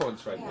the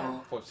headphones right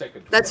now for a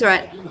second. That's all I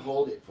right. can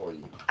hold it for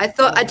you.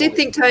 I did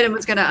think Tonan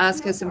was going to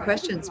ask her some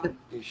questions, but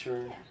You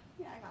sure?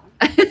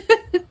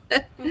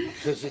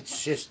 Because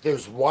it's just,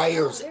 there's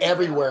wires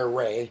everywhere,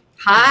 Rae.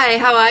 hi,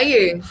 how are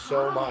you?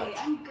 So much.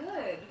 I'm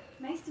good.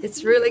 Nice to It's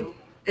see really, you.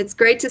 it's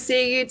great to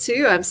see you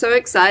too. I'm so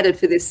excited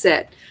for this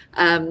set.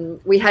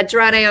 We had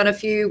Jaraneh on a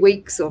few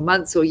weeks or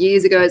months or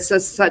years ago. It's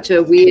just such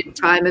a weird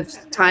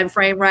time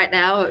frame right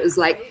now. It was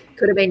like,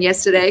 could have been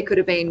yesterday, could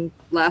have been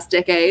last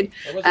decade.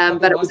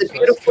 But it was a A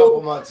couple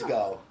beautiful, months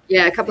ago.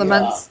 yeah, a couple of Yeah.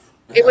 months.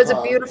 It was a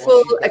Well,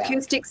 beautiful she's back.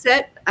 acoustic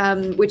set,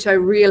 which I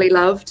really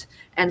loved.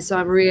 And so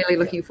I'm really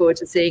looking forward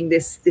to seeing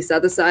this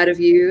other side of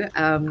you.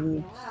 Yeah.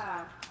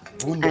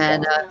 Wonderful.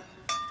 And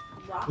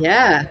Rock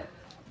yeah. it.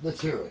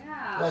 Let's hear it.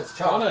 Yeah. Let's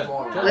talk Tonan,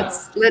 more.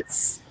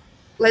 Tonan.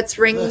 Let's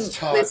ring Let's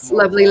talk this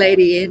more lovely about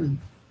lady it. in.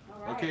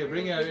 All right. Okay,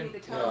 bring her in. The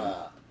tone.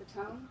 Yeah. The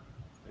tone.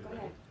 Go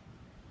ahead.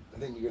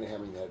 think you're gonna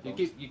hand me the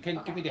headphones. You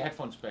can give me the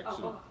headphones back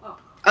soon.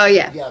 Oh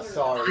yeah. Yeah,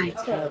 sorry.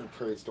 It's kind of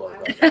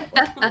prehistoric right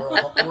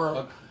now. But we're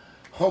a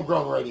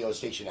homegrown radio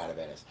station out of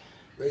Venice.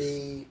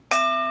 Ready?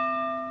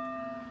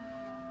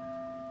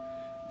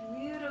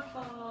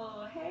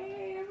 Beautiful.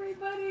 Hey,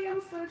 everybody.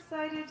 I'm so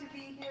excited to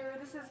be here.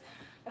 This is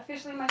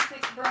officially my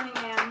 6th Burning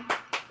Man.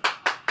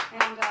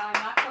 And I'm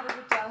not covered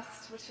with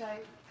dust, which I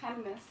kind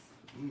of miss.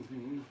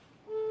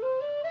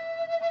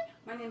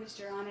 My name is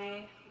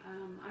Jaraneh.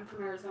 I'm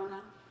from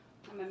Arizona.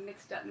 I'm a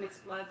mixed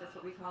blood. That's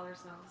what we call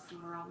ourselves.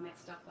 And we're all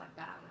mixed up like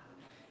that with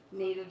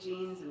native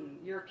genes and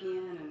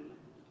European and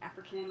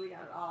African. We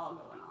got it all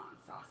going on.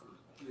 It's awesome.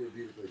 You're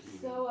beautiful.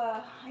 So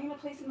I'm going to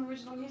play some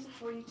original music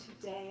for you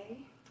today.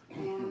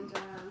 And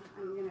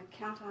I'm going to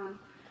count on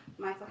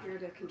Michael here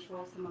to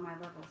control some of my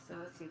levels. So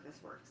let's see if this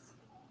works.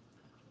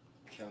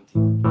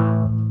 Counting.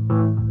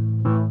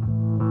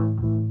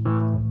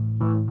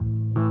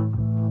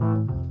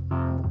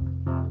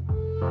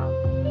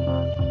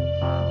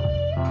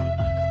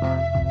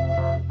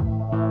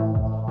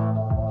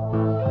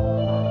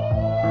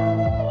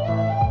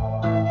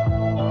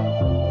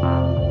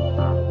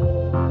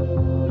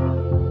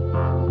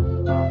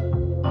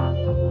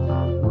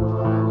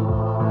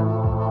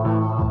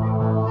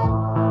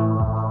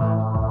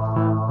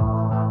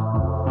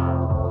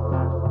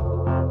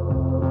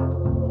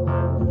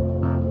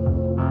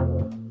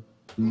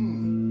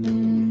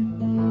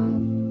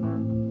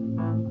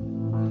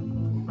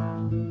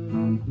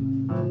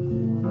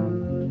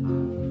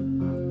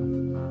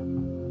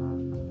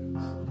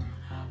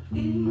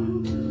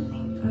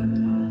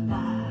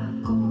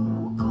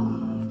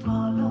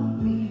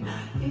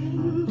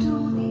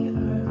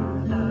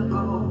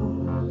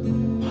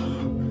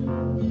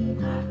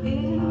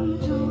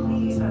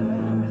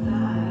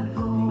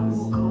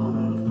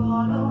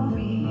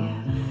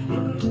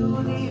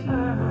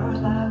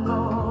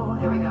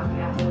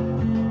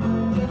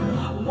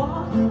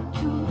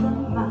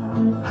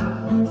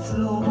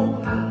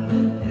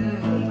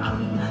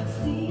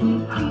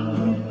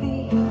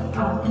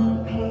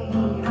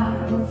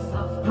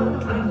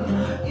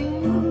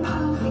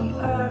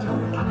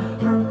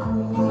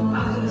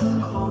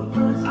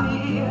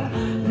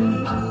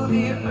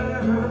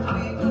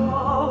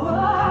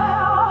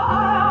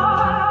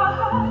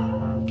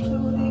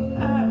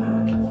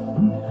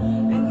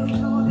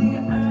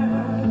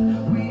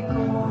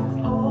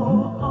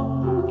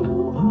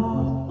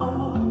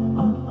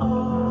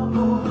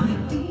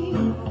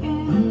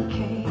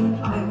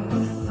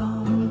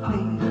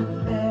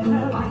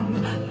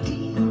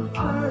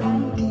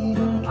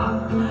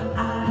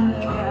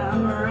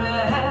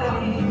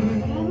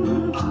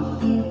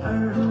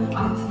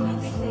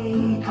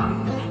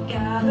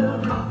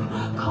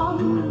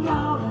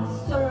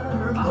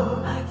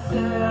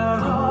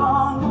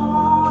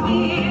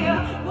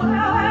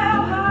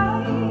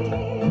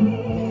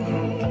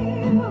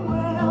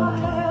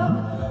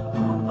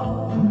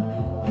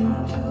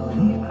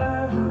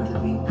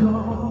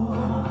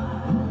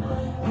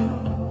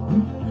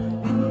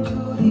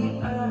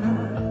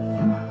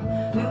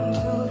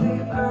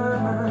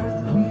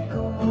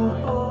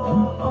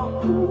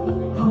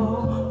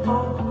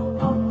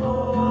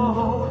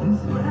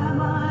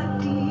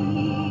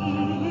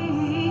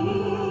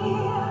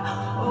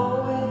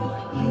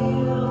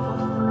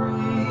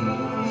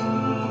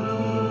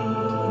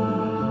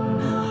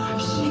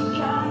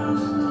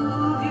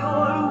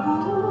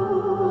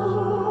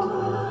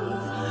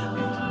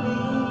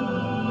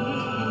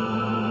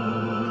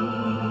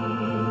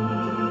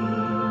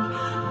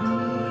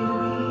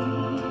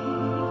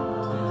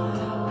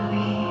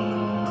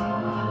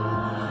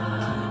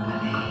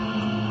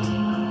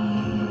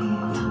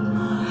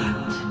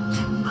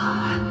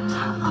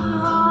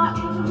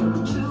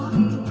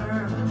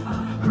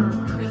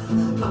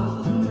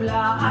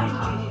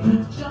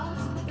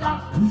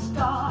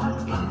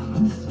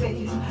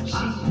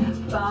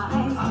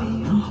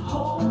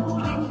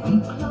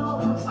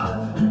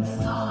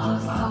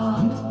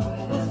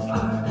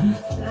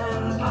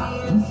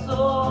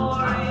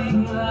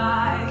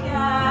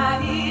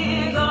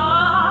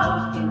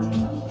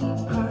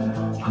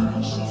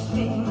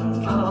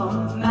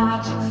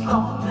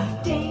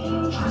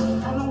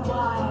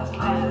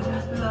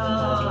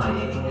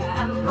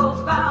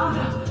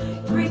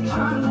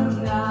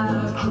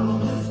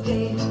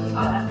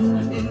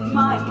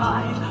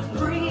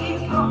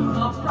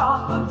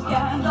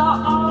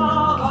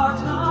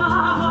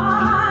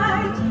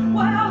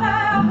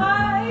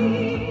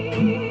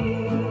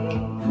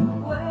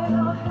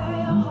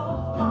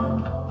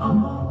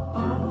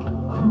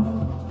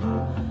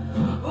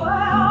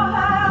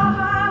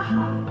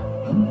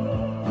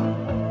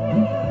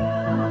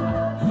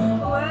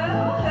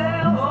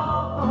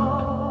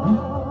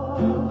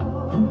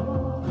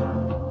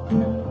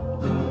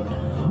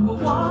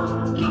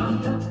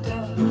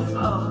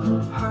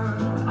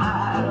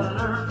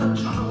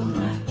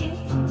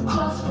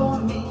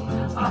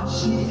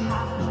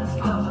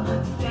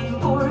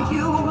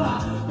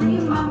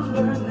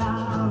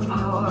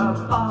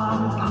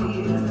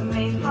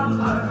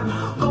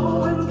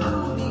 Going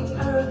through the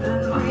earth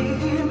and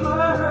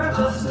reemerge,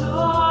 just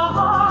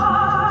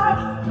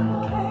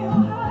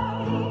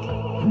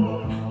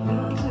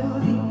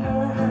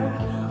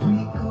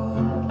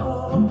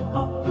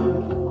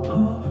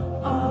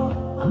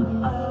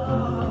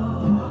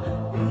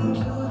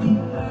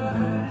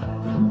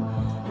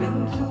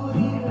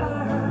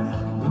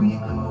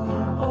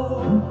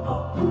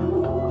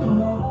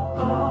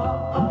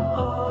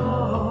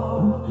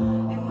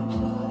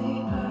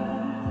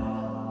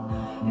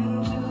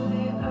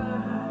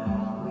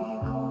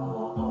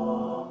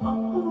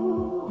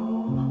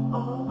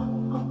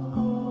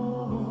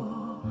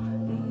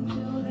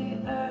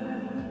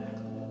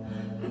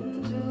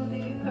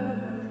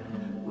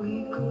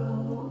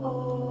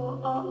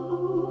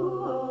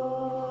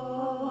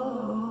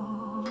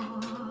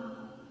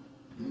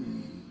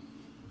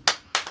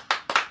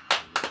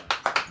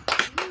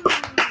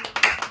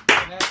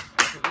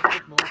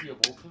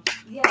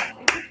Yes.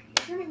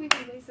 Is there any way we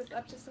can raise this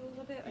up just a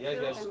little bit? I Yeah,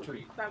 feel like yes, I'm tree.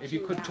 If crouching you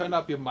could down. turn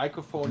up your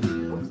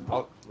microphone.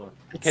 Oh,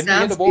 It can you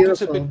hear the sounds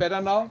vocals a beautiful. bit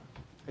better now?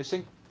 I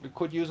think we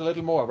could use a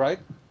little more, right?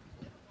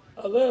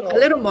 A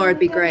little more would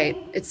be great.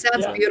 It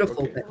sounds Yeah.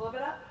 beautiful, Okay. but A little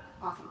bit up?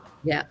 Awesome.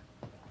 yeah.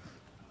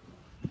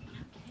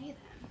 Okay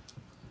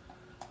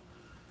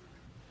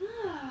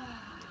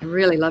I'm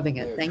really loving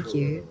it. Thank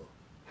you.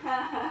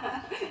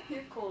 then.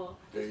 You're cool.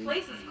 This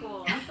place is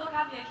cool. I'm so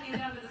happy I came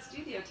down to the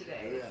studio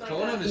today. It's like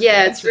Tonan a, is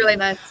Yeah, it's dancing. really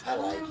nice. I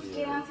like Tolan's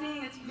you.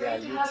 dancing. It's Yeah,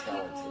 great to you're have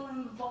talented. people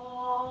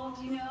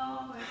involved, you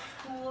know.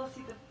 It's cool to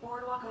see the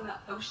boardwalk and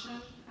the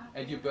ocean.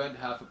 And you burned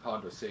half a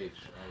pound of sage,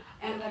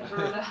 right? And I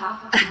burned a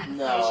half a pound of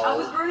No. sage. I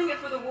was burning it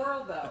for the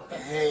world, though.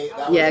 Hey,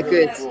 that Yeah, was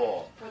really good.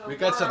 cool. For the We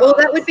got some- Well,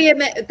 that would be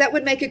that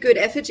would make a good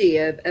effigy,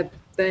 a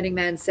Burning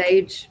Man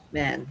sage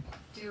man,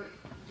 Do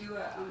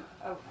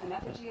an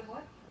effigy of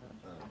what?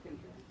 I couldn't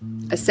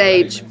hear. a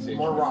sage.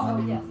 More rock.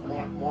 Oh, yes.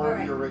 More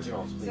of your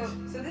originals, please.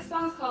 So this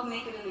song is called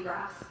Naked in the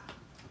Grass.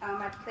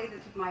 I played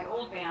this with my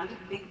old band,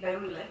 Big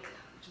Bone Lick,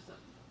 which is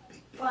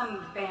a fun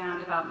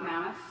band about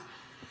mammoths.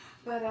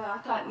 But I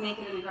thought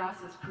Naked in the Grass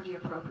was pretty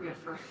appropriate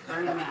for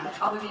Burning Man.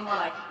 I'll be more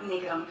like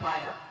Naked on the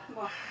Playa.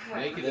 Well, what?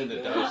 Naked in the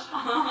dust.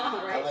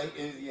 I Right? like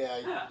it,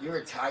 yeah, your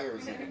attire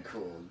is even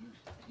cool.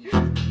 Okay,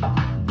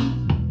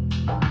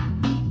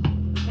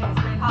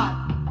 it's very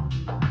hot.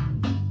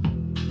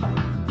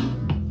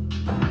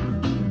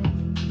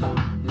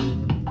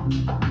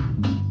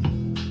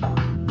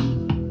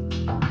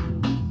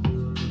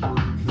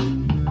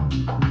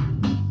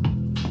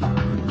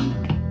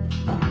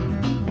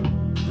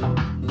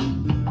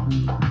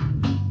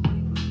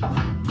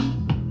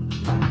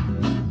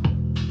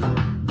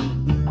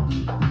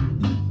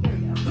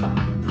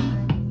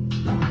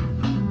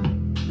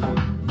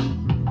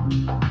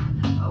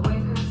 Away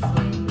her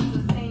state is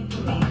the same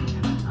for me.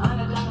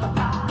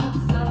 Unidentified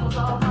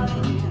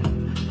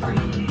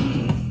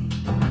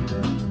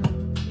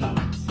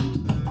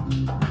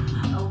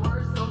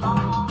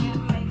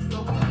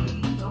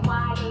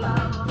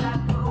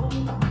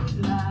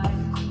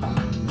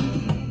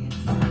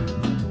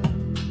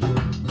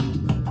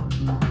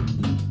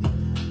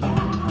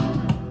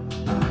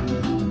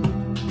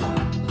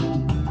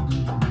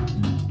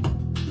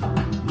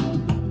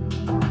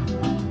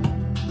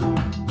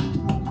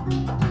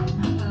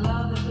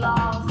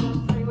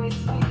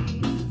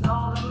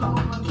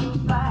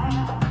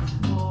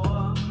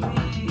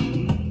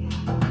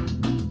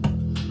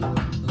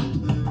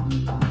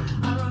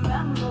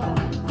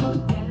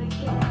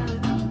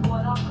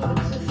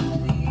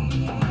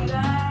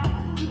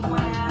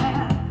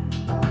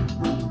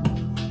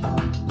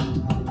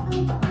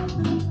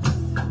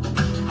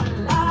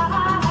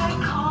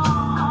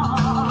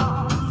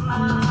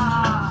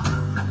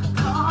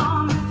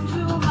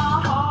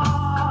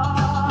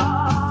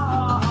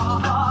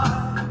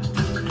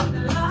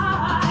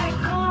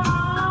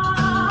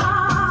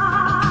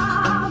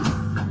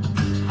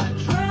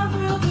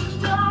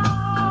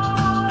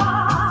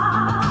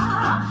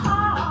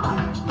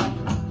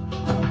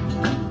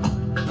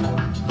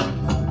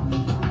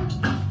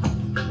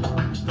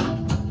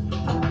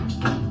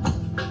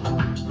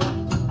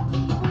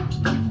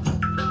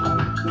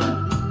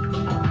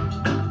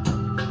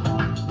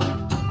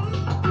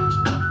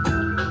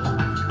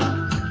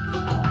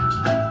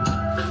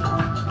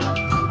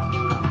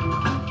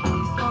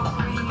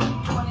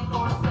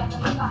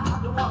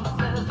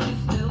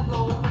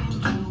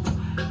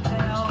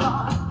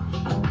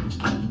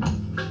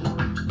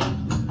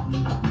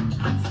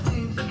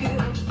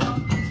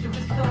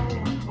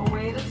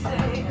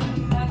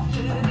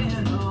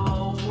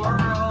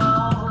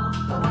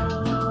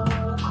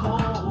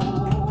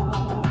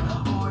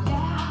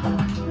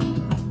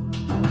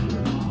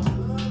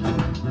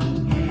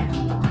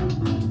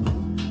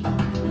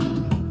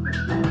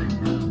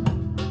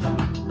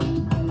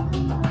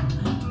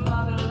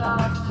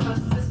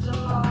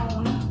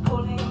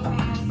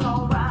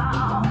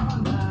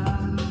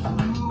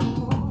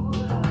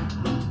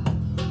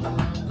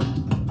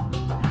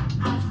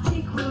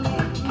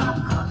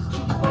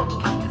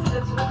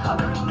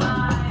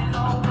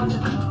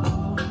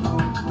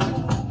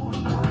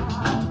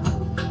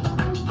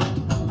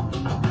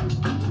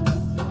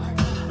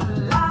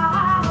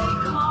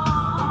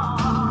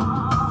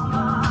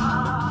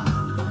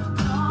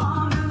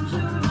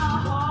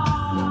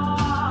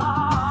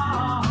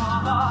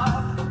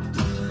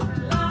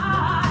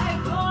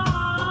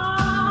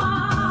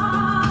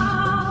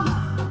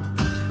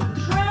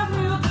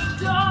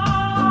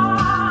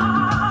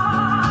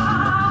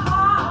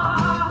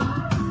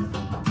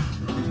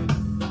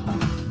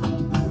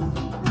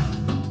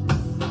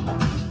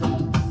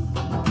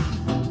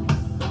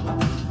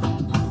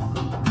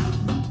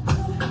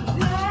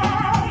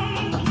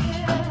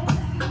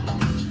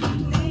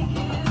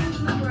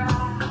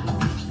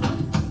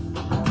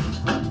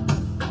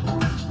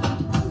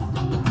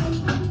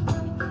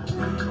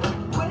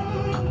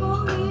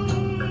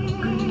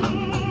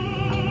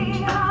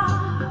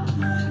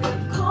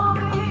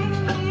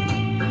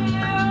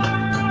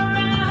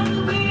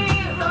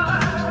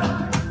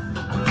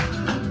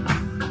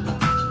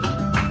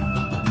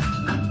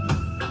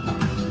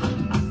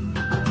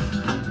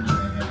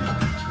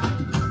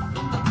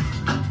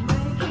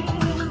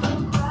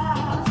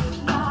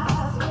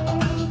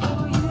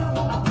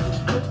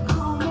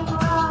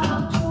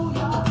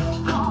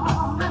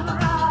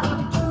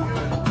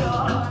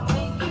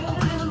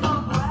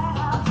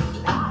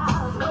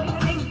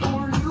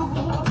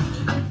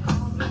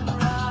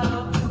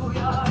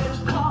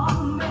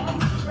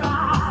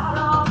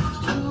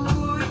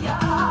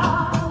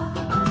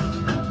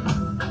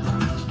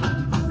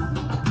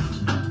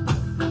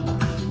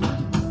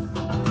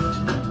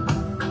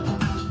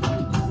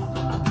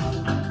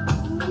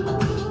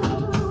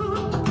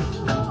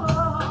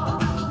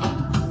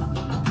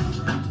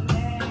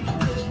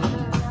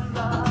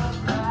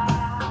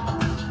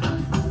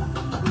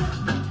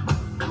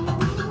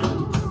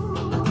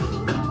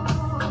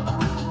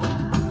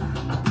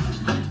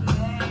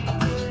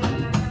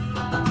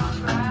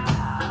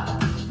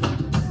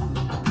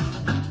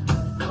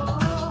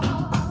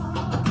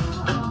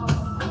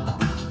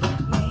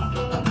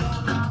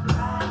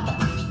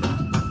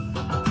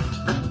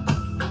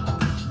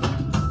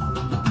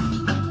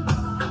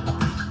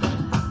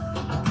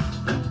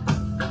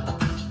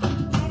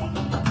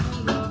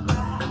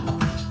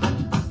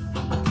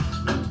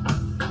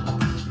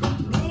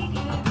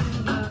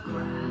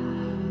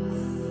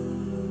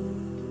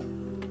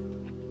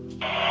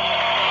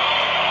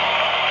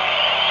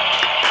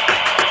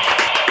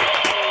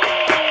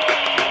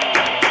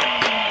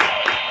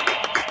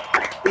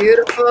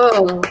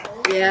Beautiful.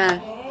 Yeah.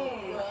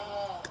 Hey.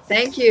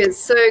 Thank you. It's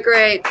so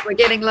great. We're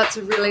getting lots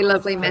of really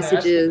lovely Can I ask you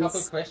a couple of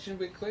messages. questions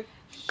real quick?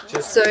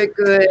 So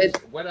good.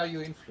 What are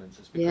your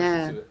influences? Because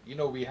Yeah. it's you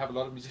know, we have a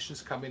lot of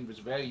musicians come in with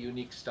very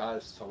unique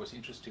styles. It's always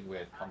interesting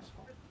where it comes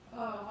from. Oh,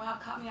 wow,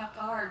 caught me off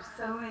guard.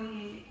 So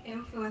many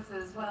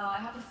influences. Well, I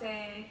have to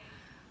say,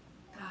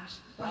 gosh,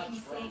 Bucky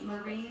St.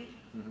 Marie,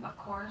 of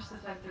course,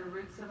 is like the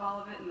roots of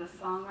all of it and the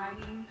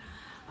songwriting.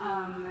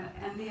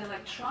 And the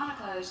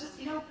electronica is just,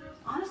 you know,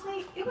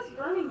 honestly, it was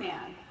Burning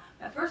Man.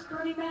 My first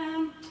Burning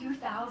Man,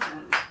 2000.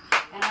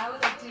 And I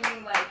was like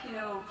doing like, you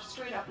know,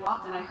 straight up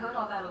rock, and I heard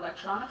all that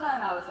electronica,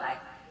 and I was like,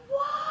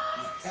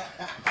 what?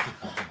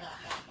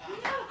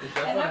 Is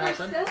that And what ever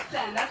happened? since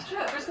then, that's true,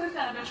 ever since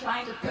then I've been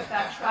trying to put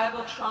that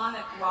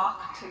tribal-tronic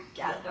rock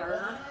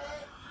together.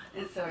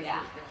 And so,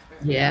 yeah.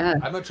 Yeah.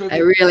 I'm not sure if I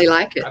you- really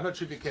like it. I'm not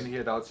sure if you can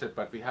hear it outside,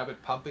 but we have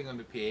it pumping on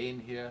the PA in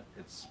here.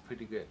 It's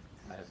pretty good,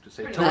 I have to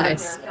say. Pretty Tonan-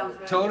 Nice. good. Sounds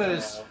good. Tonan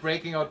is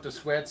breaking out the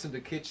sweats in the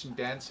kitchen,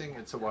 dancing.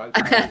 It's a wild.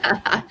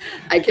 I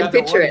You can got the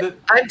picture one it.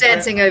 I'm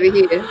dancing over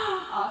here.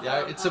 Awesome.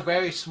 Yeah, it's a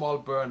very small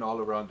burn all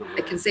around the I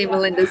world. can see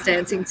Melinda's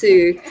dancing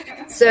too.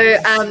 So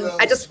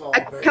I just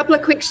a couple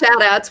of quick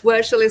shout outs.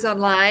 Wershel is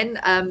online.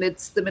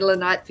 It's the middle of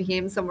the night for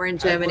him somewhere in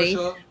Germany.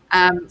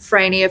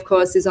 Franny, of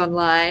course, is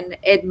online.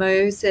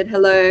 Edmo said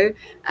hello.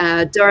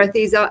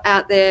 Dorothy's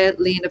out there.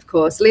 Lynn, of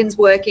course. Lynn's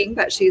working,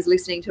 but she's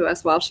listening to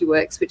us while she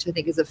works, which I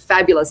think is a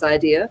fabulous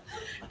idea.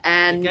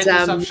 And Get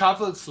you some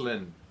shuffles,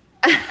 Lynn.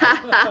 So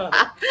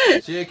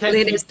you can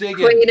Lynn keep is the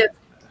digging.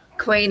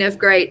 queen of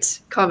great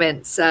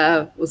comments.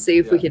 We'll see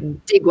if we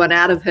can dig one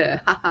out of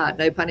her. Haha,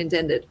 no pun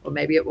intended, or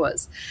maybe it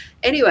was.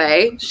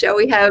 Anyway, shall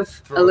we have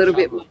Throw a a little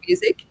bit shuffle. more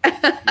music?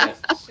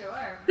 Yes.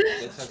 Sure.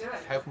 Let's Let's do it.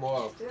 have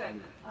more. Let's do it.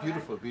 All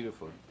Beautiful, right.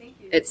 beautiful. Thank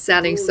you. It's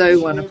sounding Ooh, so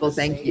she wonderful. gave us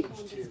Thank you.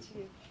 stage,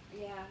 too.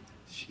 Yeah.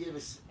 She gave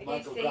us I gave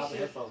Michael drop the stage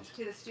headphones.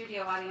 to the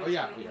studio audience. Oh,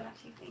 yeah, Can I do yeah. that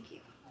too? Thank you.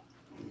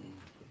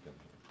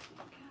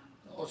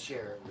 I'll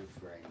share it with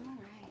Frank.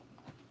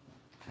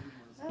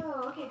 All right.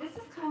 Oh, okay. This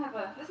is kind of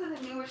this is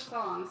a newish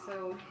song,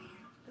 so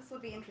this will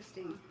be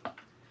interesting.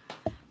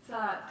 It's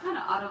kind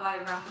of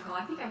autobiographical.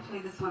 I think I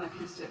played this one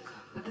acoustic,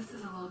 but this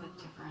is a little bit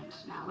different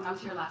now. When I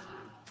was here last time.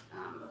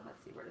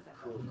 Let's see, where does that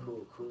go?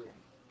 Cool.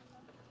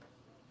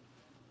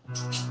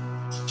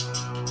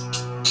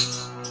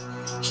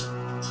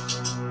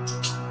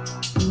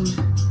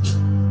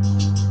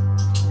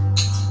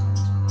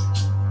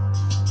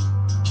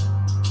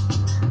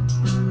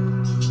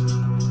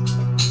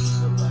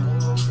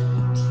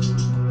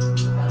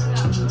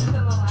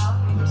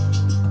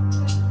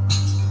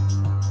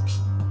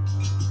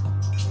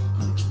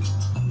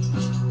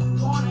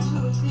 Born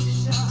into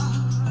addiction,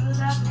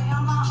 left me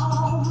on my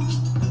own.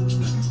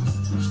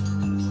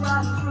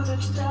 Riding through the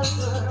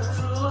desert,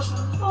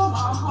 looking for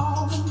my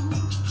home.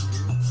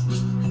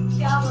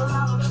 Gather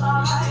around the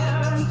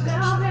fire and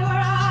tell me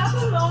where I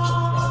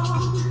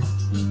belong.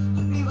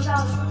 Be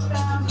without a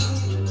family,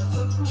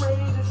 the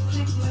greatest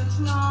sickness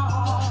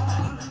known.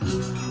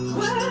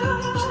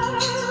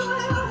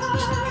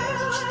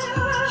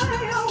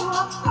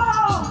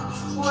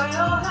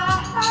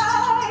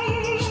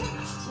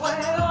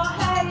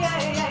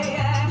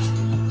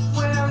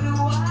 Where do I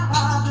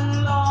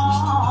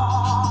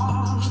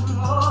belong?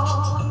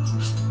 Oh,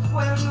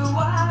 where do I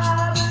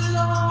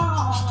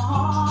belong?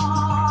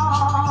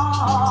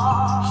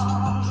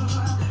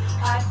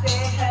 I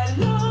say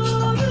hello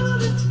to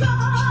the sun.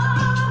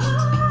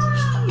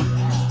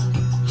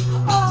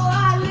 Oh, I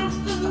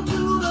listen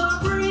to the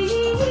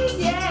breeze,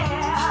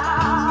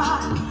 yeah.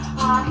 I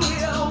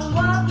hear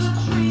what the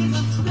trees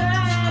are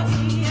saying.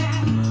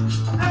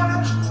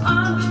 Earth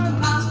under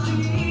my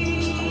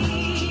feet.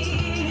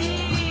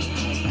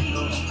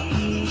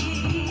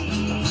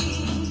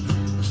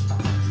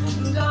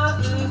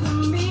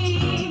 Doesn't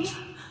mean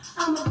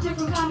I'm a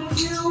different kind of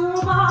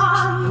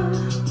human.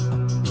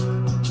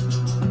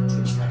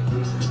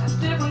 A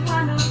different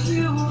kind of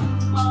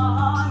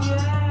human, yeah.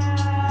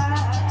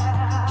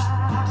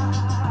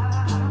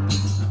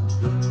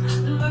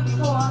 Looking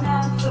for an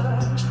answer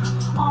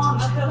on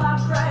the hill I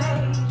pray.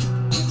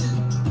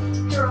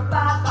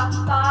 Purified by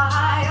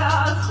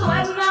fire,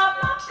 sweating out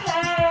my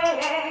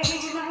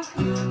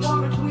pain. Born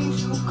between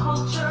two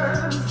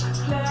cultures,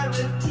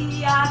 clarity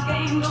I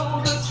gained, know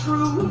the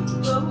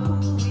truth of who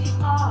we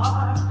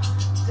are.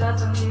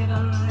 Doesn't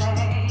even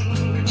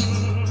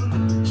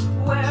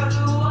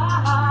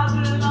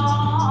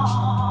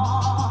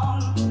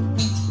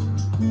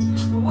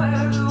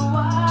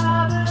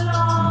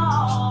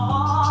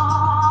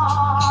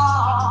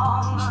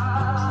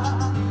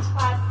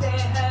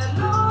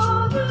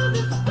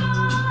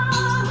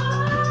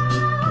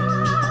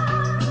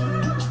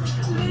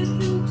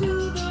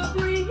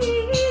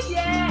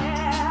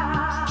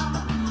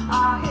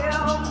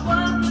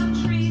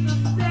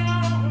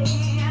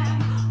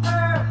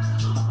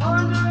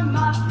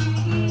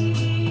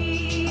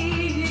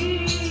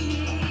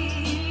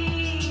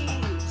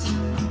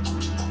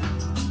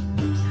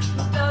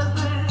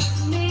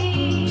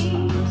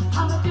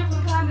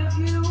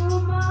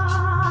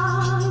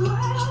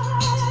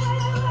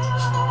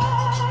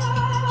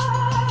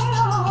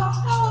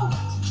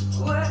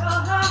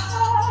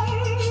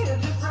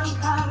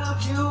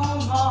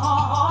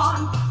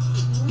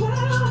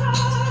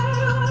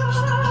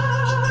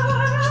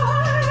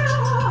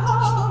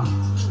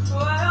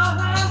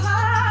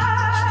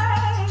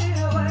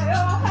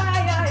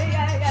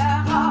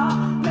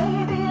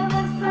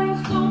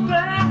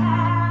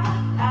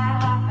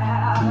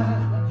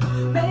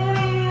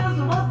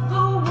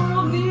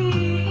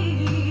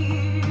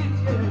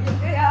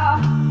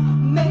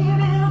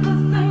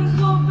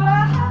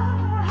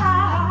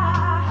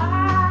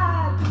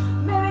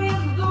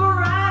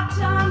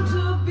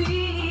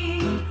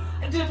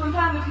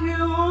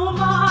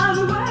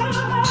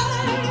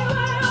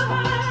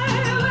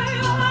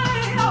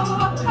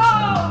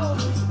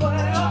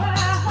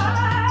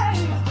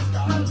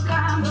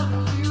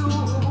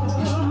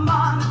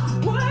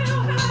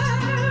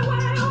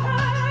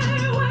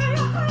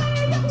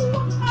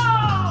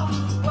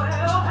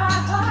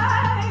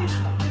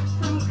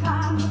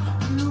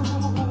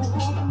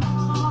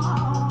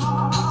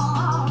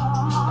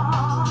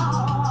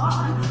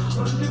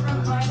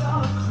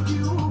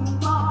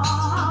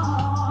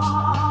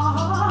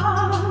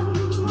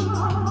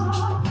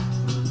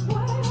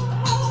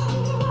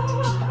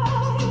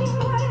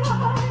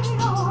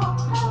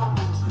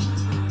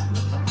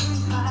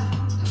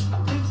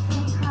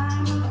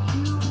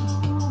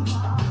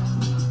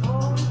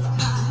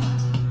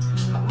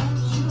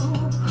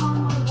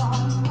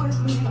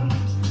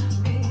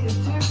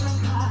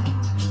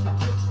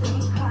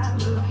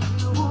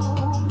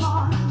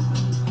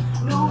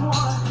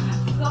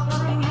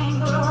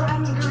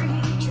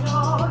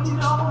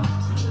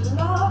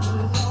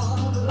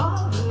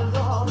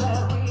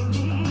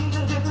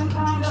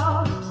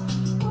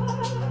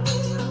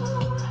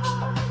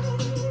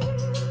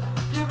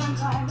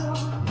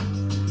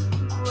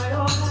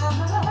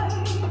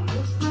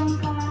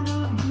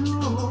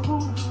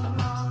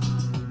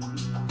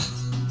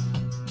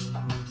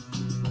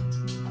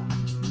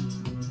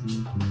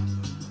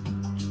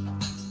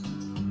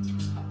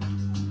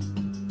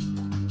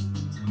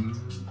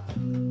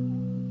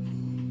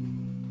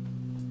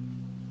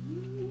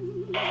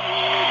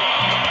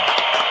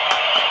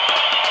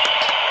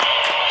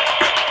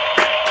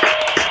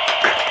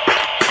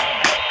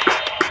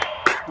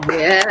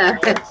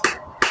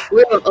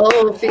We were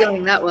all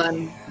feeling that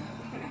one.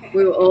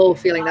 We were all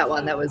feeling that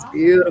one. That was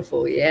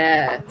beautiful.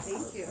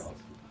 Yes. Thank you.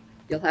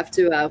 You'll have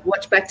to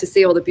watch back to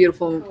see all the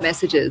beautiful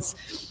messages.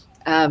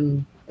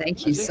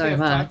 Thank you so we have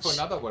time much. for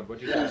another one. What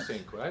do you guys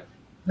think, right?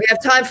 We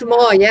have time for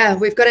more. Yeah,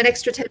 we've got an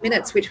extra 10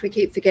 minutes, which we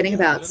keep forgetting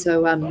about.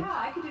 So, Yeah,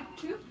 I can do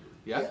 2.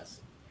 Yeah. Yes.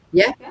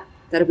 yeah, Yeah.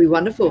 that'll be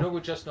wonderful. You know,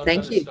 we're just not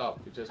Thank going to you. stop.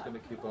 We're just going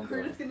to keep on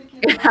We're going. just gonna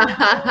keep going.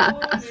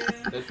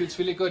 That feels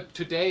really good.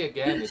 Today,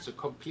 again, it's a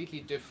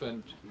completely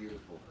different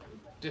Beautiful.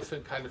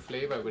 kind of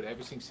flavor with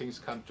everything things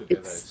come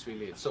together. It's-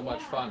 It's so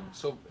much fun.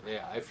 So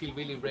yeah, I feel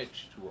really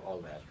rich to all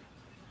that.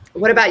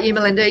 What about you,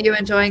 Melinda? Are you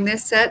enjoying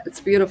this set? It's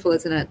beautiful,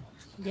 isn't it?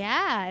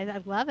 Yeah,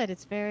 I love it.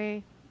 It's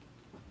very.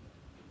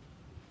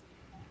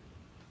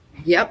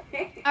 Yep.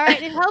 All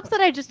right, it helps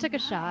that I just took a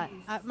shot.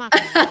 My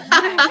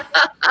bad.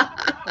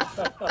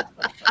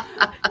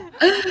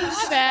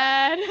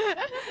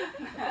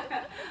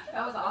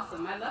 That was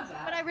awesome. I love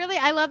that. But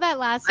I love that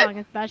last song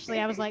especially.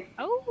 I was like,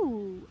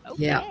 oh,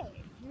 okay. Yeah.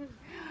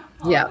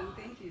 Awesome. Yeah.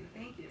 Thank you.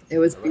 Thank you. It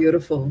was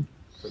beautiful.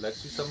 So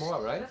let's do some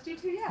more, right? Let's do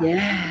 2. Yeah.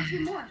 Yeah. Let's do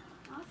 2 more.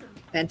 Awesome.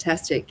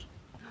 Fantastic.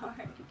 All right.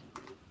 Can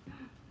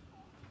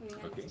we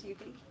hand Okay. this to you,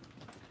 thank you.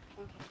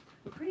 Okay.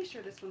 I'm pretty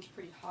sure this one's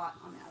pretty hot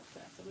on the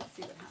outset, so let's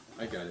see what happens.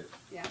 I got it.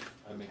 Yeah.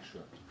 I'll make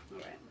sure. All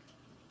right.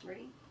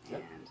 Ready?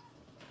 Yep. And.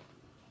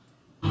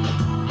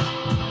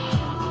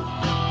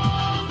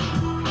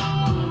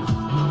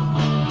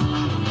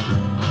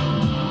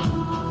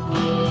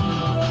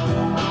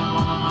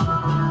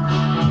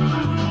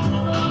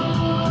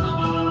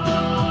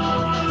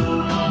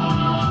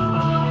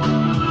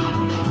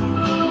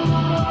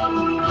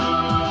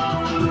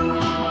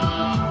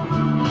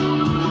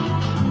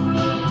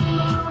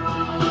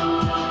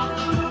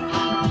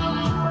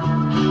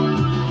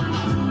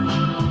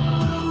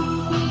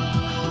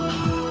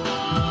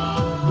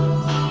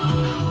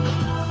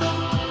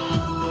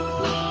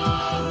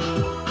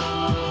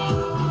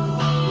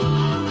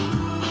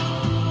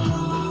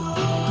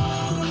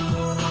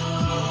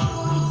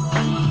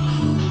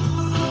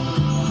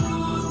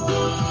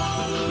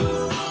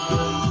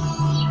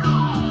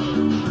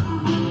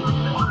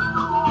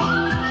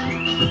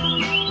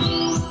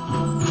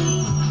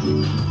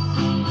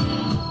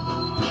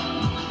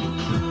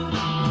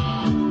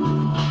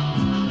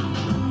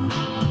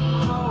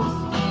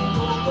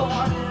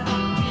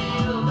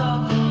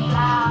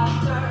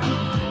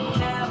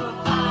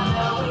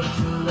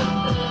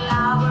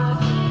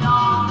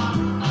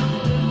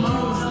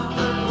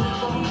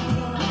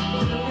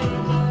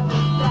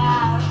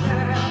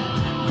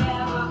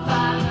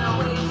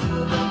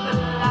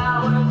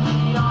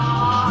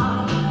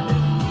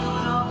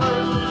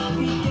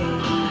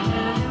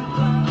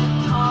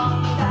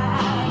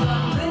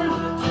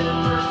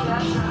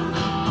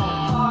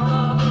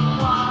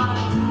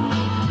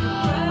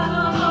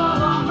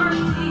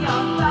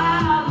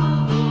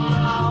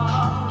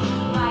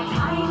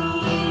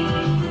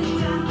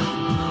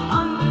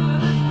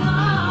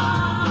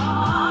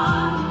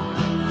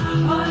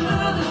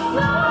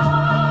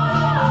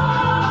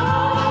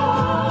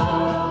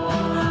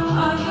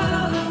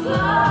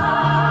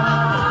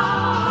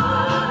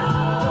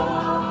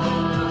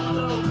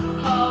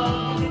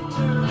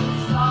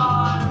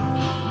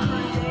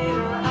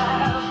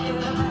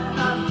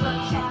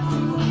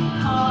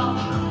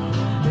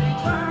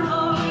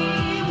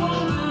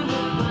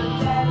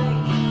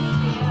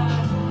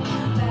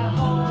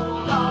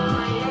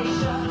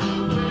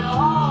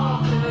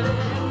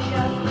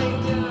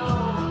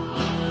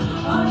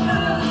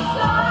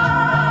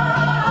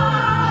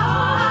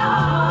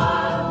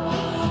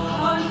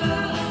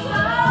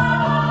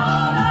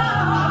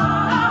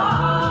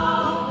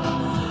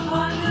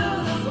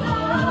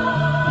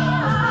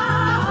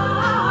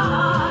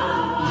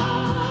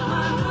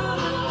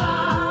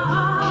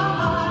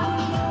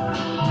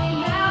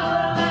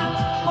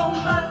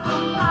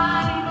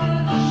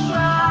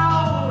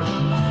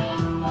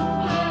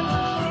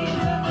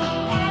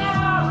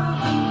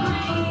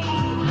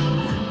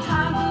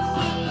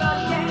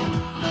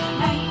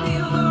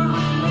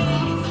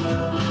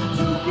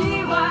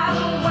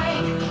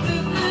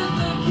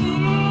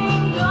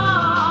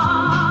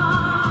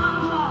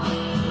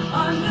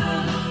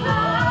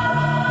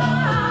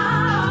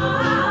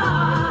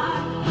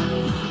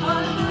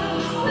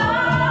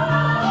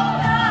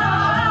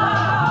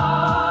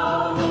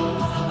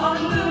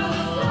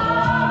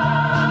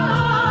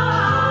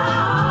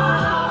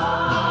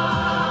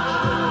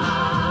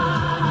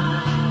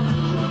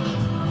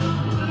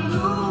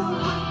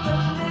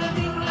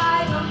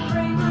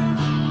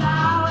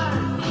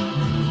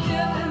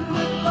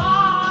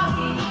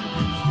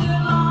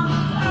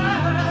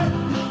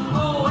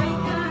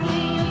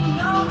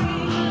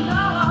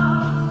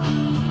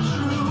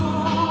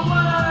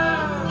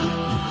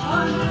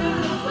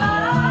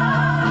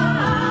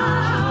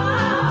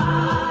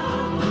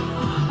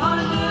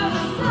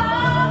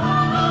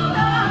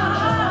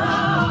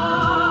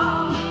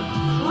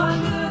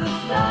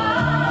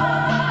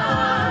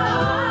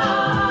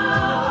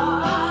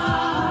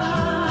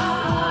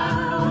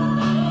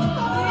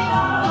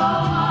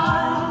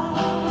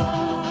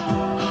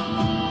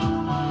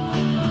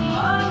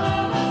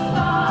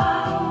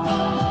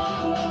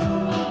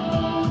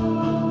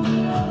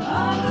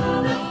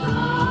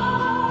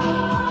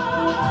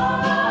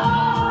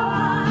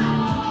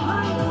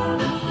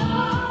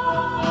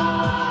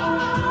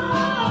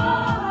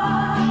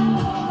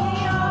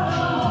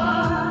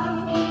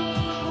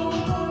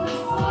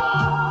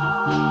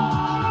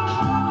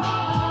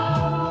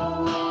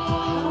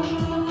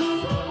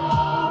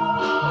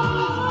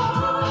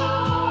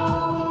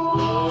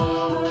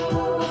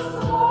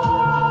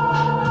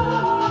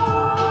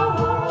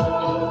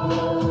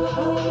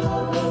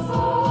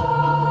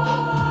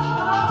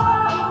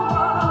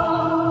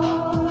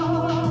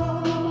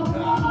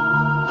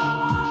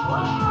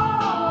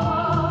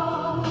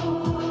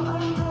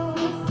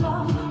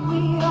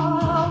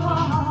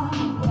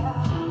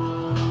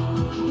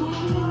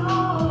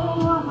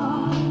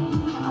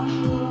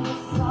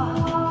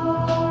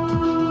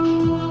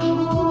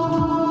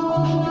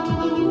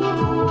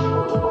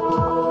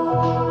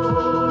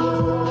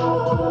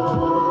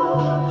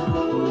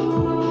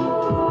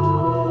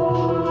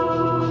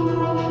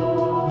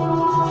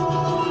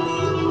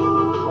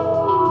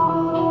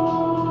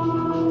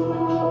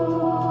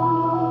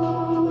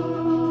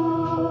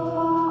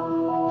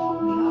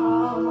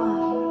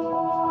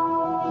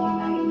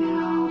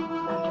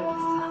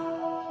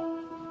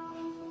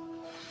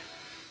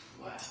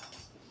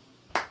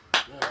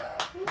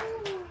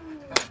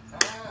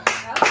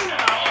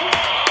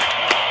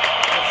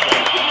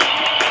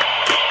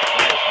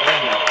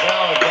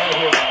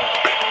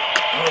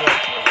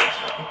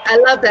 I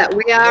love that.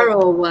 We are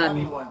all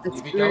one. It's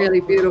If you don't really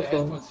put the beautiful.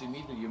 headphones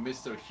immediately, you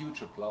missed a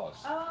huge applause.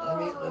 Let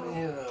me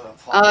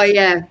Oh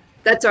yeah,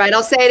 that's all right.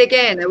 I'll say it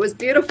again. It was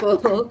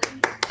beautiful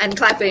and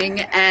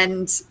clapping,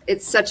 and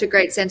it's such a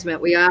great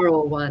sentiment. We are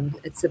all one.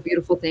 It's a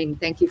beautiful thing.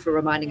 Thank you for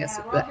reminding us Yeah,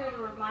 of we're all that. here to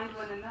remind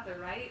one another,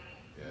 right?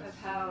 Yes. Of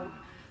how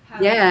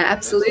Yeah,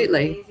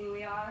 absolutely. amazing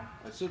we are.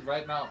 Let's do it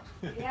right now.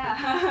 Yeah.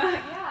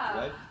 Yeah.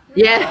 Right?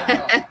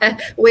 Yeah,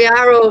 we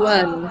are all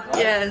one. Right.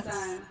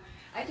 Yes.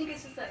 I think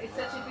it's just it's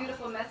such a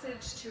beautiful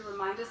message to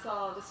remind us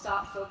all to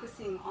stop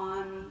focusing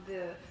on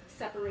the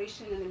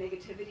separation and the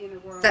negativity in the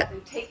world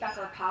and take back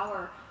our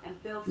power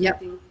and build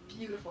something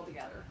beautiful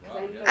together. 'Cause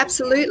I know we can,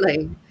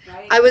 Absolutely.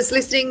 right? I was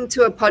listening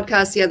to a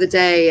podcast the other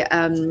day,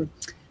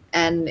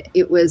 and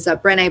it was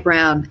Brené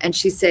Brown, and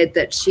she said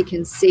that she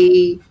can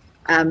see,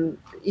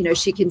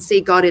 she can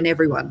see God in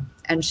everyone.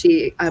 And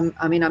she,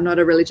 I mean, I'm not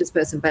a religious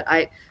person, but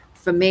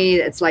for me,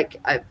 it's like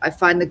I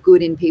find the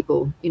good in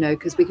people,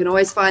 because we can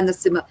always find the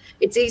similar.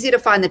 It's easy to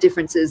find the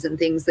differences and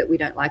things that we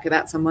don't like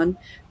about someone,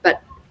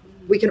 but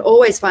we can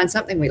always find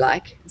something we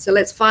like. So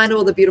let's find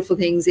all the beautiful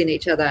things in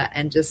each other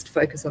and just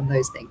focus on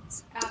those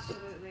things.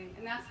 Absolutely.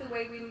 And that's the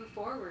way we move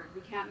forward.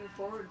 We can't move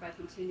forward by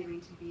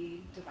continuing to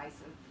be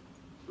divisive.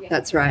 We have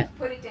That's to right.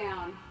 Put it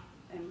down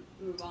and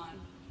move on.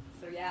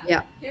 So yeah.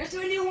 Yeah. Here's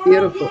to a new world.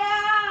 Beautiful.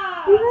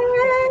 Yeah.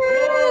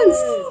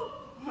 Yes.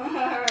 All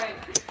right.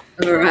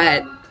 All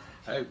right.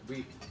 Hey,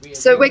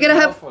 So we're gonna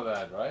have for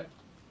that, right?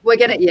 we're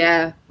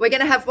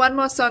gonna have one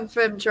more song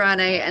from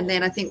Jaraneh, and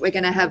then I think we're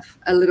gonna have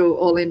a little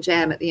all-in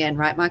jam at the end,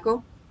 right,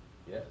 Michael?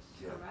 Yes.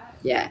 All right.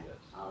 Yeah.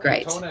 Yes.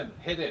 Great. Tonan,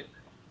 hit it.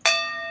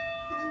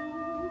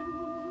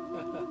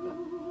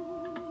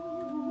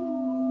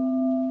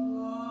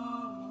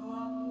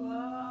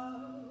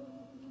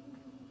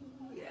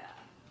 Yeah.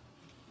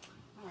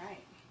 All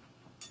right.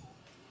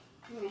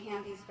 I'm going to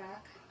hand these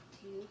back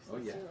to you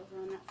since you're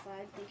over on that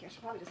side. Thank you. I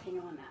should probably just hang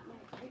on that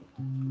mic,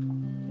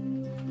 right?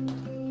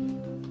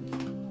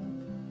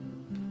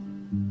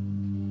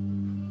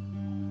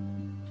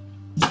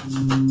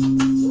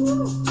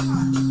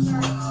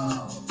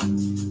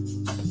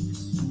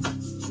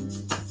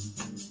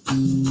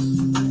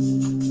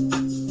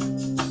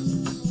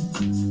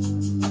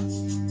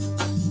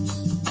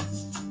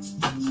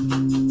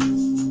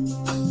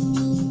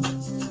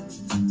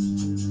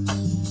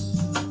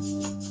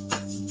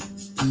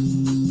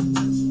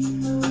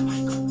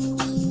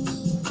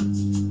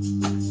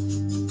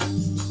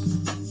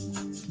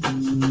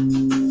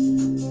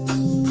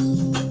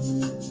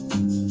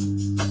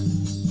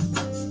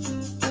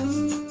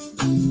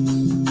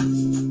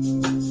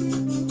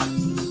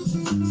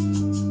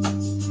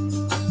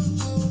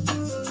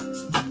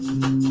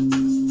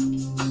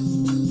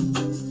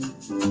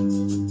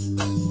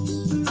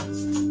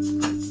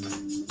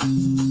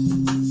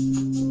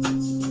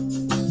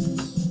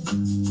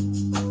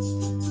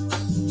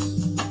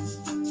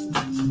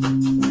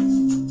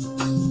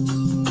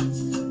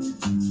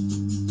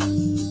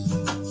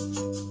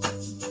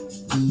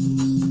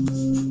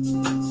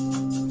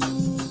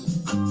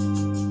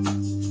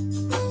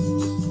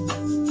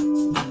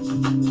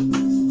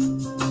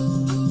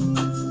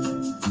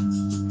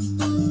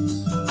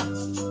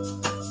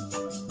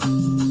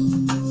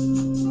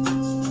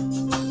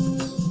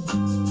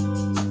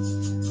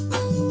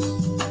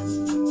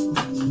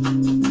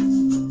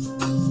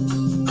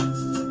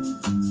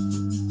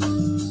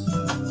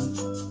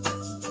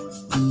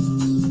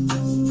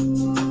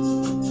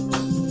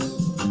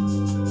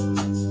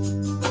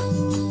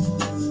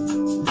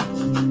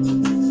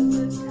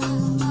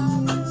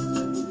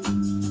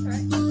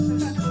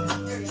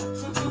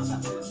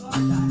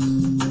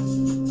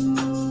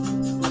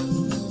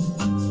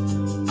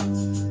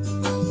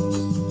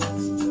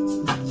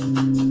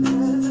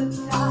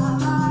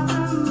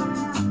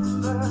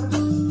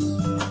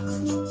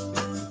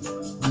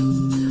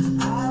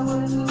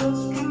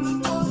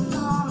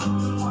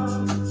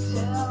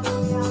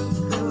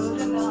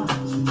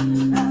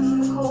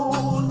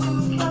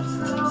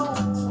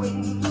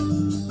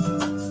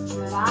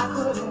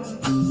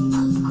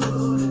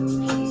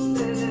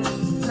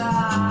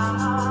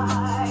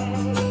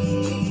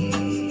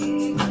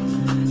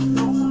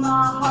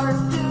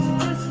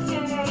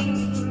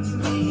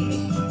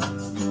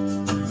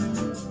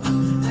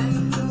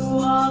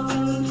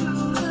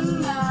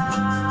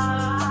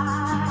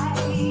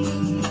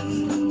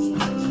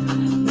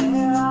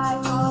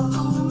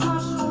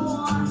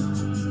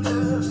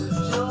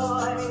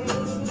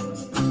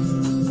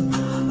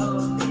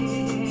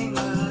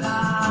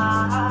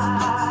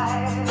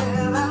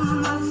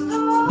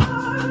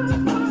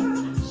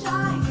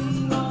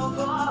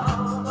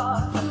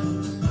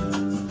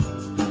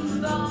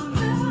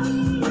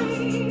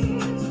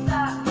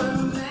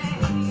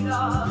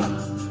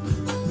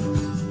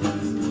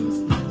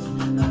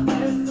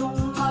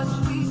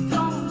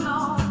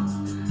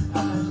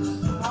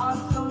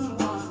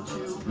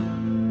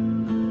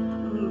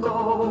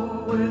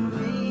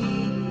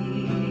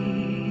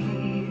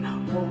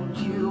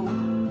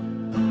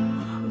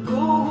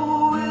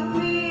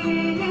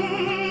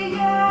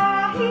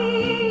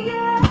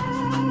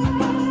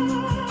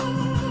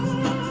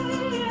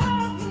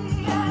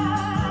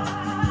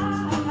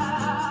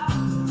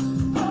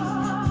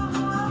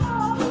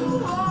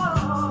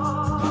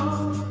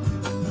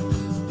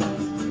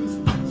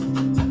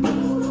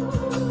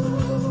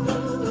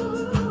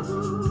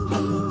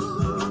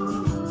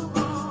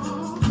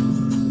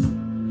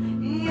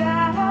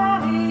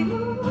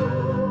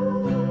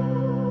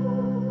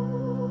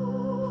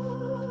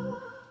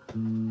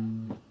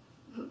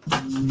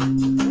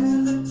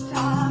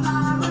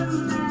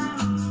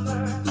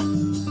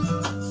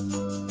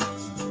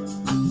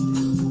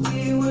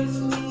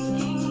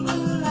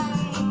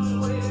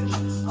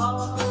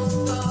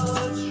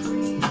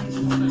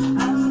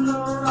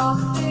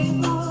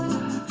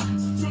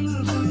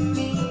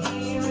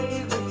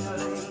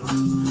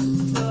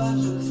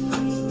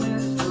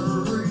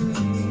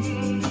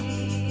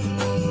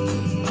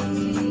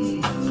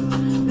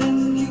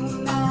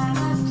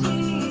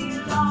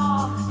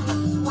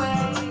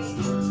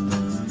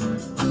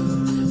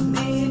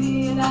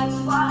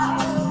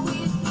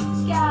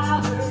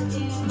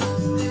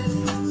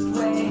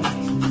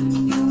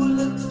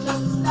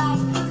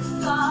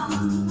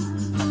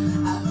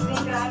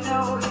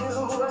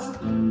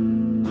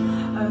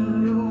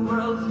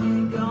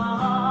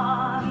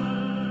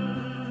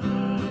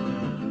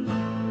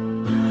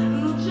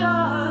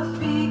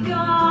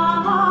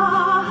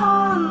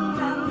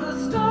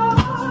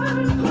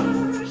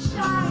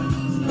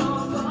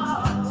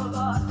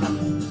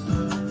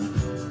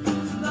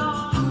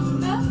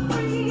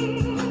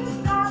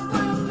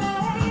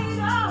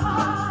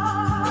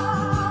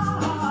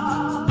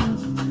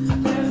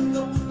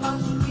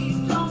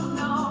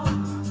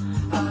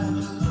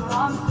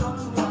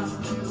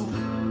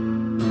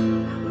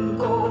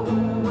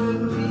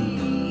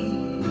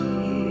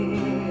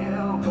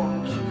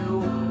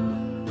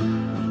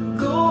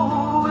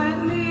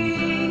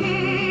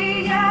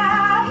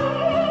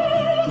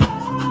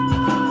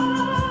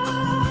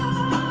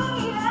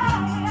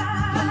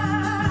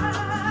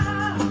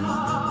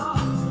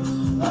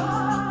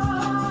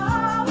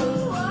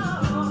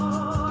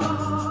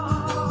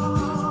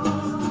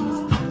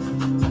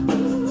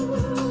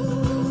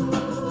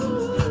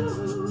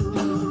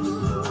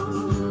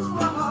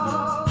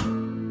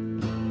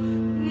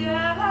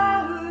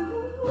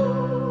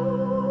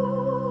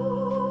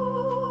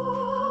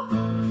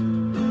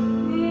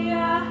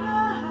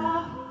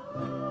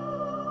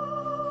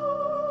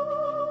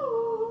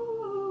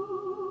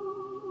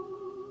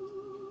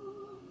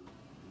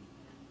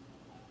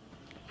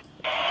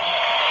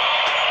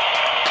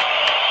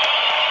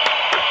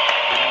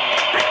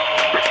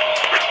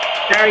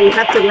 Barry, you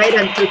have to wait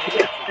until she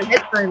gets the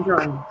headphones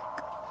on.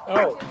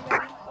 Oh,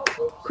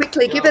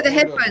 Quickly, give her the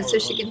hold on, headphones so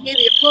hold she on. can hear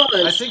the I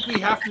applause. think we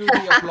have to do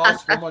the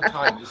applause one more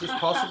time. Is this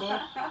possible?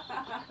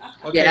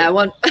 Okay. Yeah, I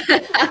want.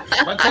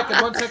 1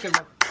 second, 1 second.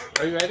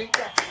 Are you ready?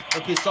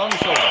 Okay, song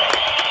is over.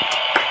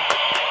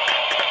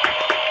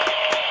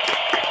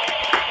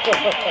 You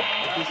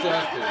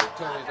deserved it.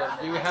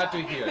 Totally, you had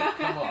to hear it.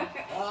 Come on.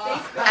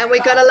 And we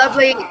got a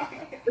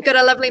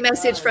lovely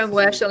message from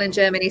Werschel in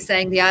Germany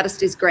saying the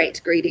artist is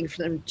great. Greetings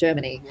from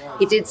Germany.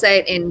 He did say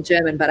it in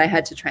German, but I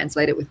had to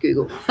translate it with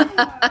Google.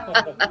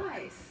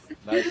 Nice.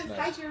 Nice.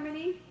 Hi,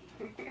 Germany.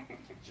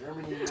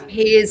 Germany.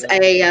 He is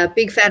a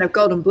big fan of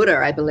Golden Buddha,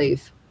 I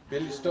believe.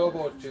 Billy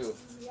Stobo too.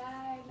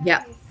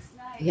 Yeah. Nice.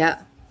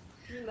 Yeah.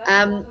 You love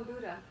Golden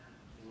Buddha.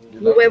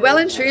 Well, we're well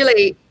and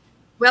truly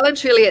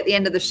at the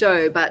end of the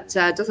show, but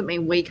doesn't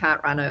mean we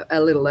can't run a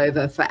little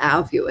over for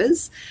our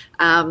viewers.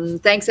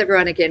 Thanks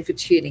everyone again for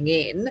tuning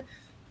in.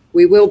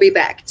 We will be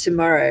back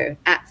tomorrow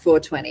at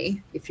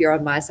 4:20. If you're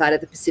on my side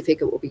of the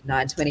Pacific, it will be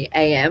 9:20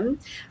 a.m.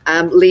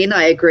 Lynn,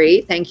 I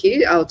agree. Thank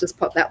you. I'll just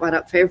pop that one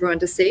up for everyone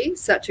to see.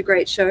 Such a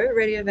great show,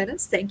 Radio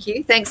Venice. Thank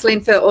you. Thanks, Lynn,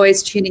 for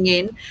always tuning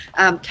in.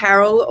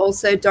 Carol,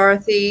 also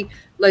Dorothy.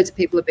 Loads of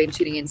people have been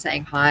tuning in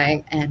saying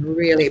hi and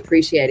really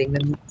appreciating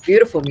the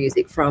beautiful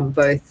music from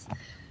both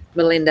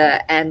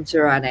Melinda and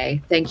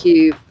Jaraneh. Thank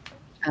you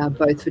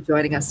both for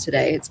joining us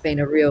today. It's been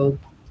a real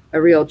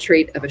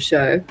treat of a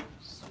show.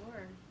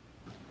 Sure.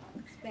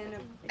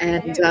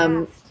 And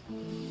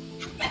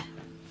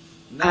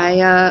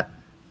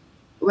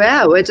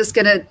wow, we're just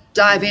going to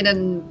dive in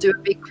and do a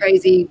big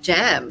crazy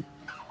jam.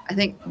 I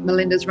think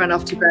Melinda's run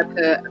off to grab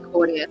her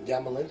accordion. Yeah,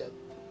 Melinda.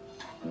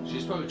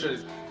 She's probably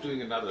just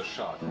doing another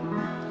shot. Got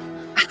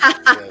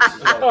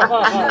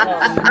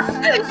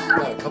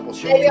a couple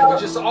shows.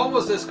 Which is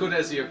almost as good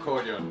as the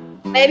accordion.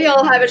 Maybe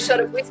I'll have a shot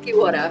of whiskey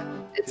water.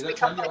 It's Did I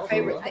become turn you my off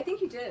favorite. or I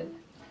think you did.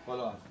 Hold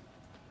on.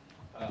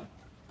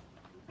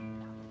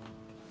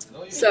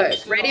 No, you So, can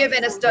still-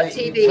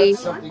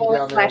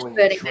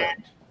 radiovenice.tv/Burning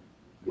Man.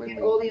 You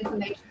get all the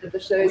information of the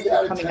shows that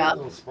are coming up.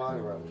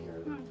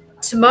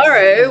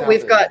 Tomorrow,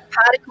 we've got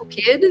Particle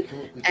Kid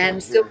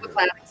and Silver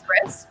Cloud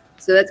Express.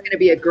 So that's going to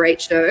be a great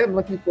show. I'm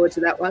looking forward to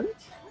that one.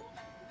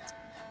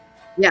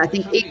 Yeah, I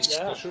think each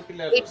There should be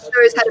show's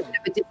levels. had a bit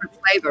of a different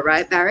flavor,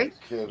 right, Barry?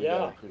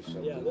 Yeah, this it's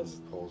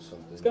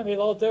going to be a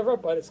little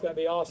different, but it's going to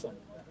be awesome.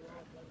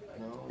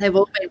 They've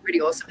all been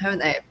pretty awesome, haven't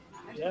they?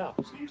 Yeah,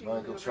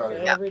 Michael, try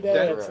to every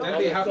day it's Then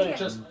we have another to thing.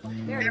 just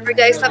Every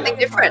day something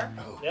different.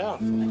 Yeah,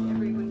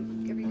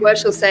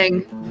 Werschel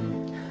saying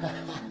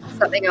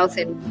something else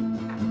in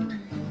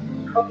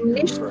Komm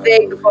nicht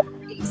weg vom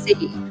PC.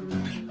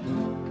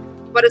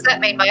 What does that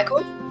mean,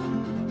 Michael?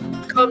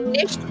 Komm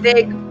nicht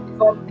weg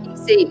vom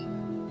PC.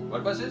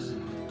 what was this?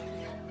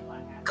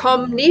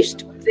 Komm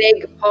nicht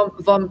weg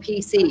vom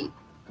PC.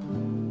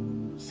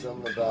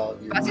 Something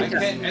about you. What's it?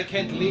 I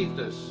can't leave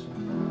this.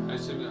 I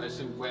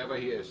think wherever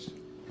he is.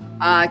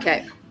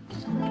 Okay.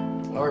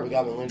 All right, we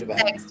got Melinda back.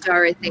 Thanks,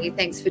 Dorothy.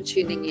 Thanks for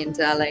tuning in,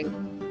 darling.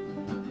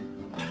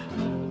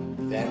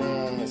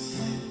 Venice.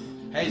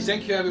 Hey,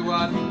 thank you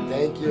everyone.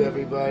 Thank you,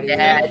 everybody.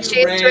 Yeah, Thank you,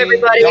 cheers to Ray.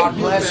 everybody. God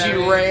bless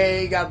you,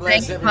 Ray. God bless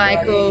Thanks, everybody.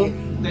 Michael.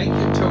 Thank you,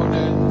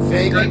 Tonan.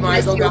 Thank you, God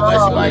bless Michael. you God bless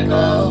all. you,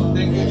 Michael.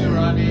 Thank you,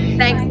 Jaraneh.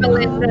 Thanks,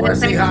 Melinda.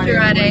 Mercy, Thanks, honey,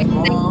 Jaraneh.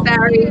 everyone's Thanks, mom.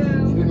 Barry.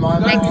 Good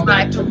morning. Thanks, Back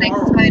Michael. Thanks,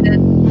 tomorrow.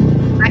 Tonan.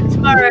 Back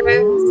tomorrow.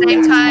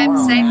 Same time,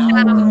 same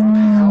channel.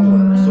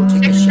 Hour. So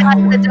take Check a us out at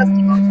the shower.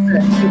 Dusty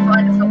Multiverse. You'll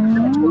find us on the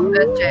virtual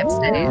Earth Jam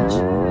stage.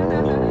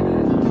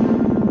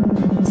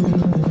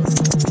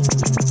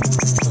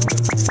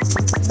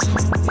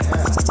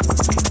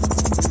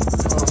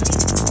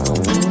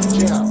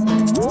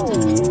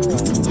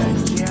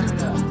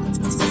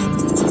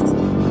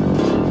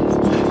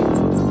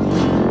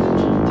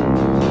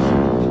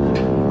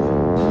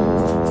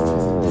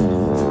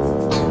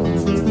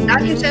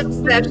 Dankeschön,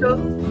 special.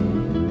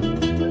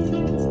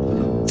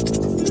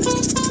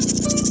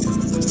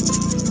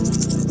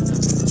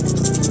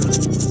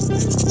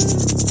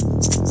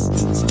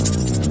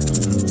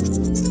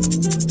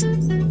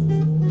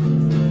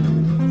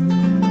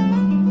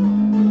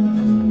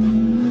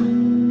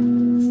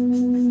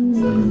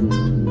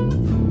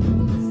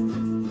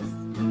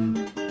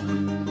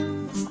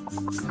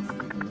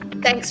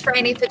 Thanks,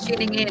 Franny, for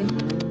tuning in.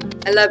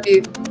 I love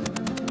you.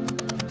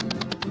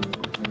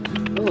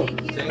 Oh,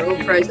 Thank you, they're all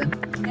Ray. frozen.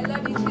 I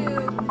love you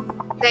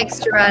too. Thanks,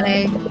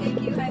 Jaraneh.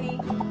 Thank you, honey.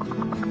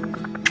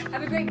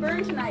 Have a great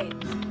burn tonight.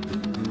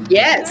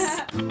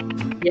 Yes.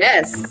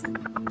 Yes.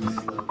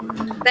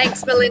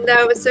 Thanks, Melinda.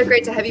 It was so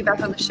great to have you back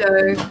on the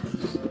show.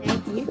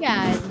 Thank you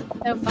guys.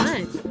 So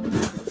fun.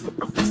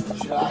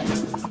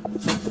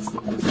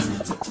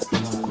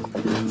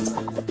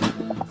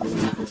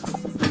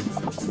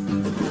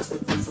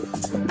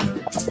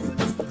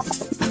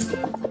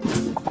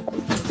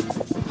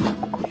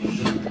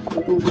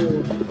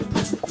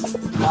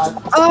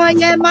 Oh,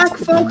 yeah, Mike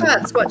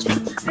Folkert's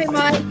watching. Hey,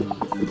 Mike.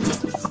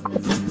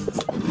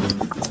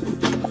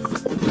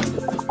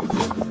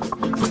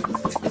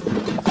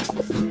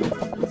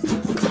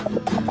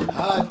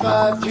 High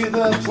five to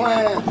the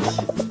plants.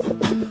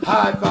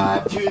 High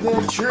five to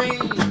the tree.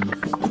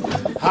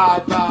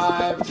 High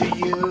five to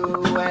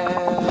you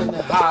and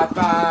high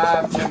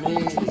five to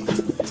me.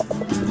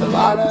 A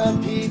lot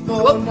of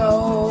people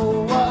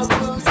know what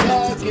we're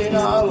talking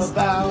all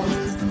about.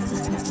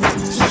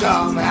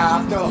 Some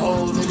have to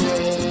hold it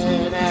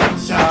in and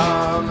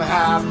some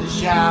have to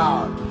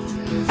shout.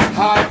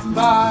 High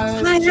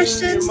five Hi, to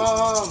Ashton. your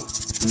mom.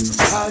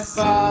 High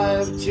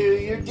five to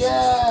your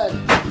dad.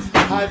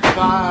 High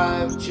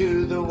five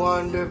to the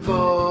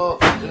wonderful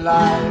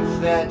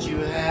life that you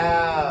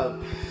have.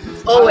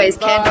 Always,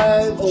 High Ken.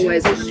 five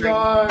Always to the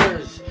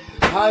wondering. stars.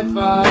 High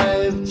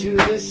five to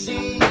the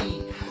sea.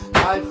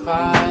 High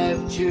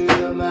five to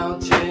the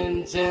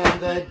mountains and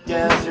the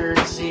desert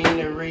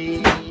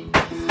scenery.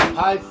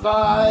 High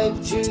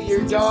five to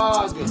your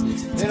dog.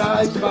 And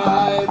high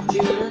five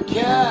to your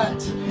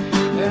cat.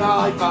 And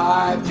high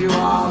five to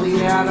all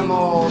the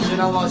animals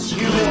and all us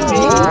human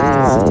beings.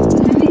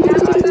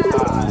 High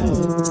five.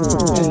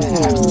 And the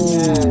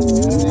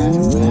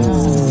habitat.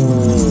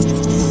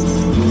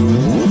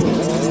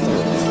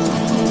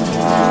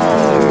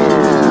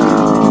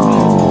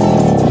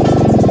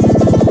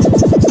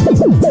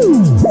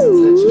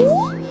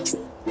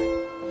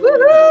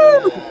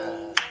 Woohoo!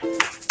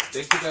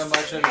 Thank you very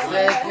much, everyone.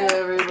 Thank you,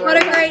 everybody. What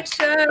a great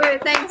show.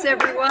 Thanks,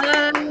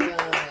 everyone.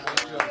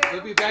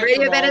 We'll be back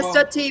tomorrow.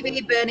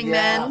 RadioVenice.tv, Burning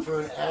Man.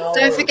 For an hour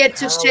Don't forget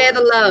to of share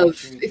the power.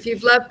 love. If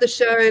you've loved the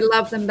show,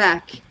 love them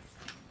back.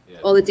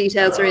 All the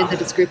details are in the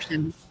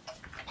description.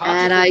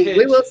 And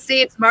we will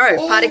see you tomorrow.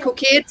 Particle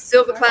Kids,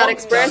 Silver Cloud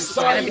Express. It's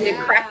going to be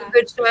a cracking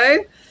good show.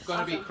 It's going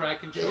to be a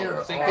cracking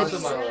show. Thank you so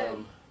much.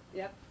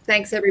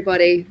 Thanks,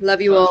 everybody.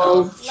 Love you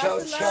all.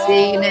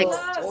 See you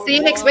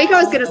next week. I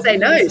was going to say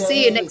no.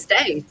 See you next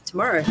day,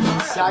 tomorrow.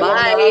 Bye.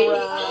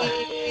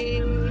 Sayonara.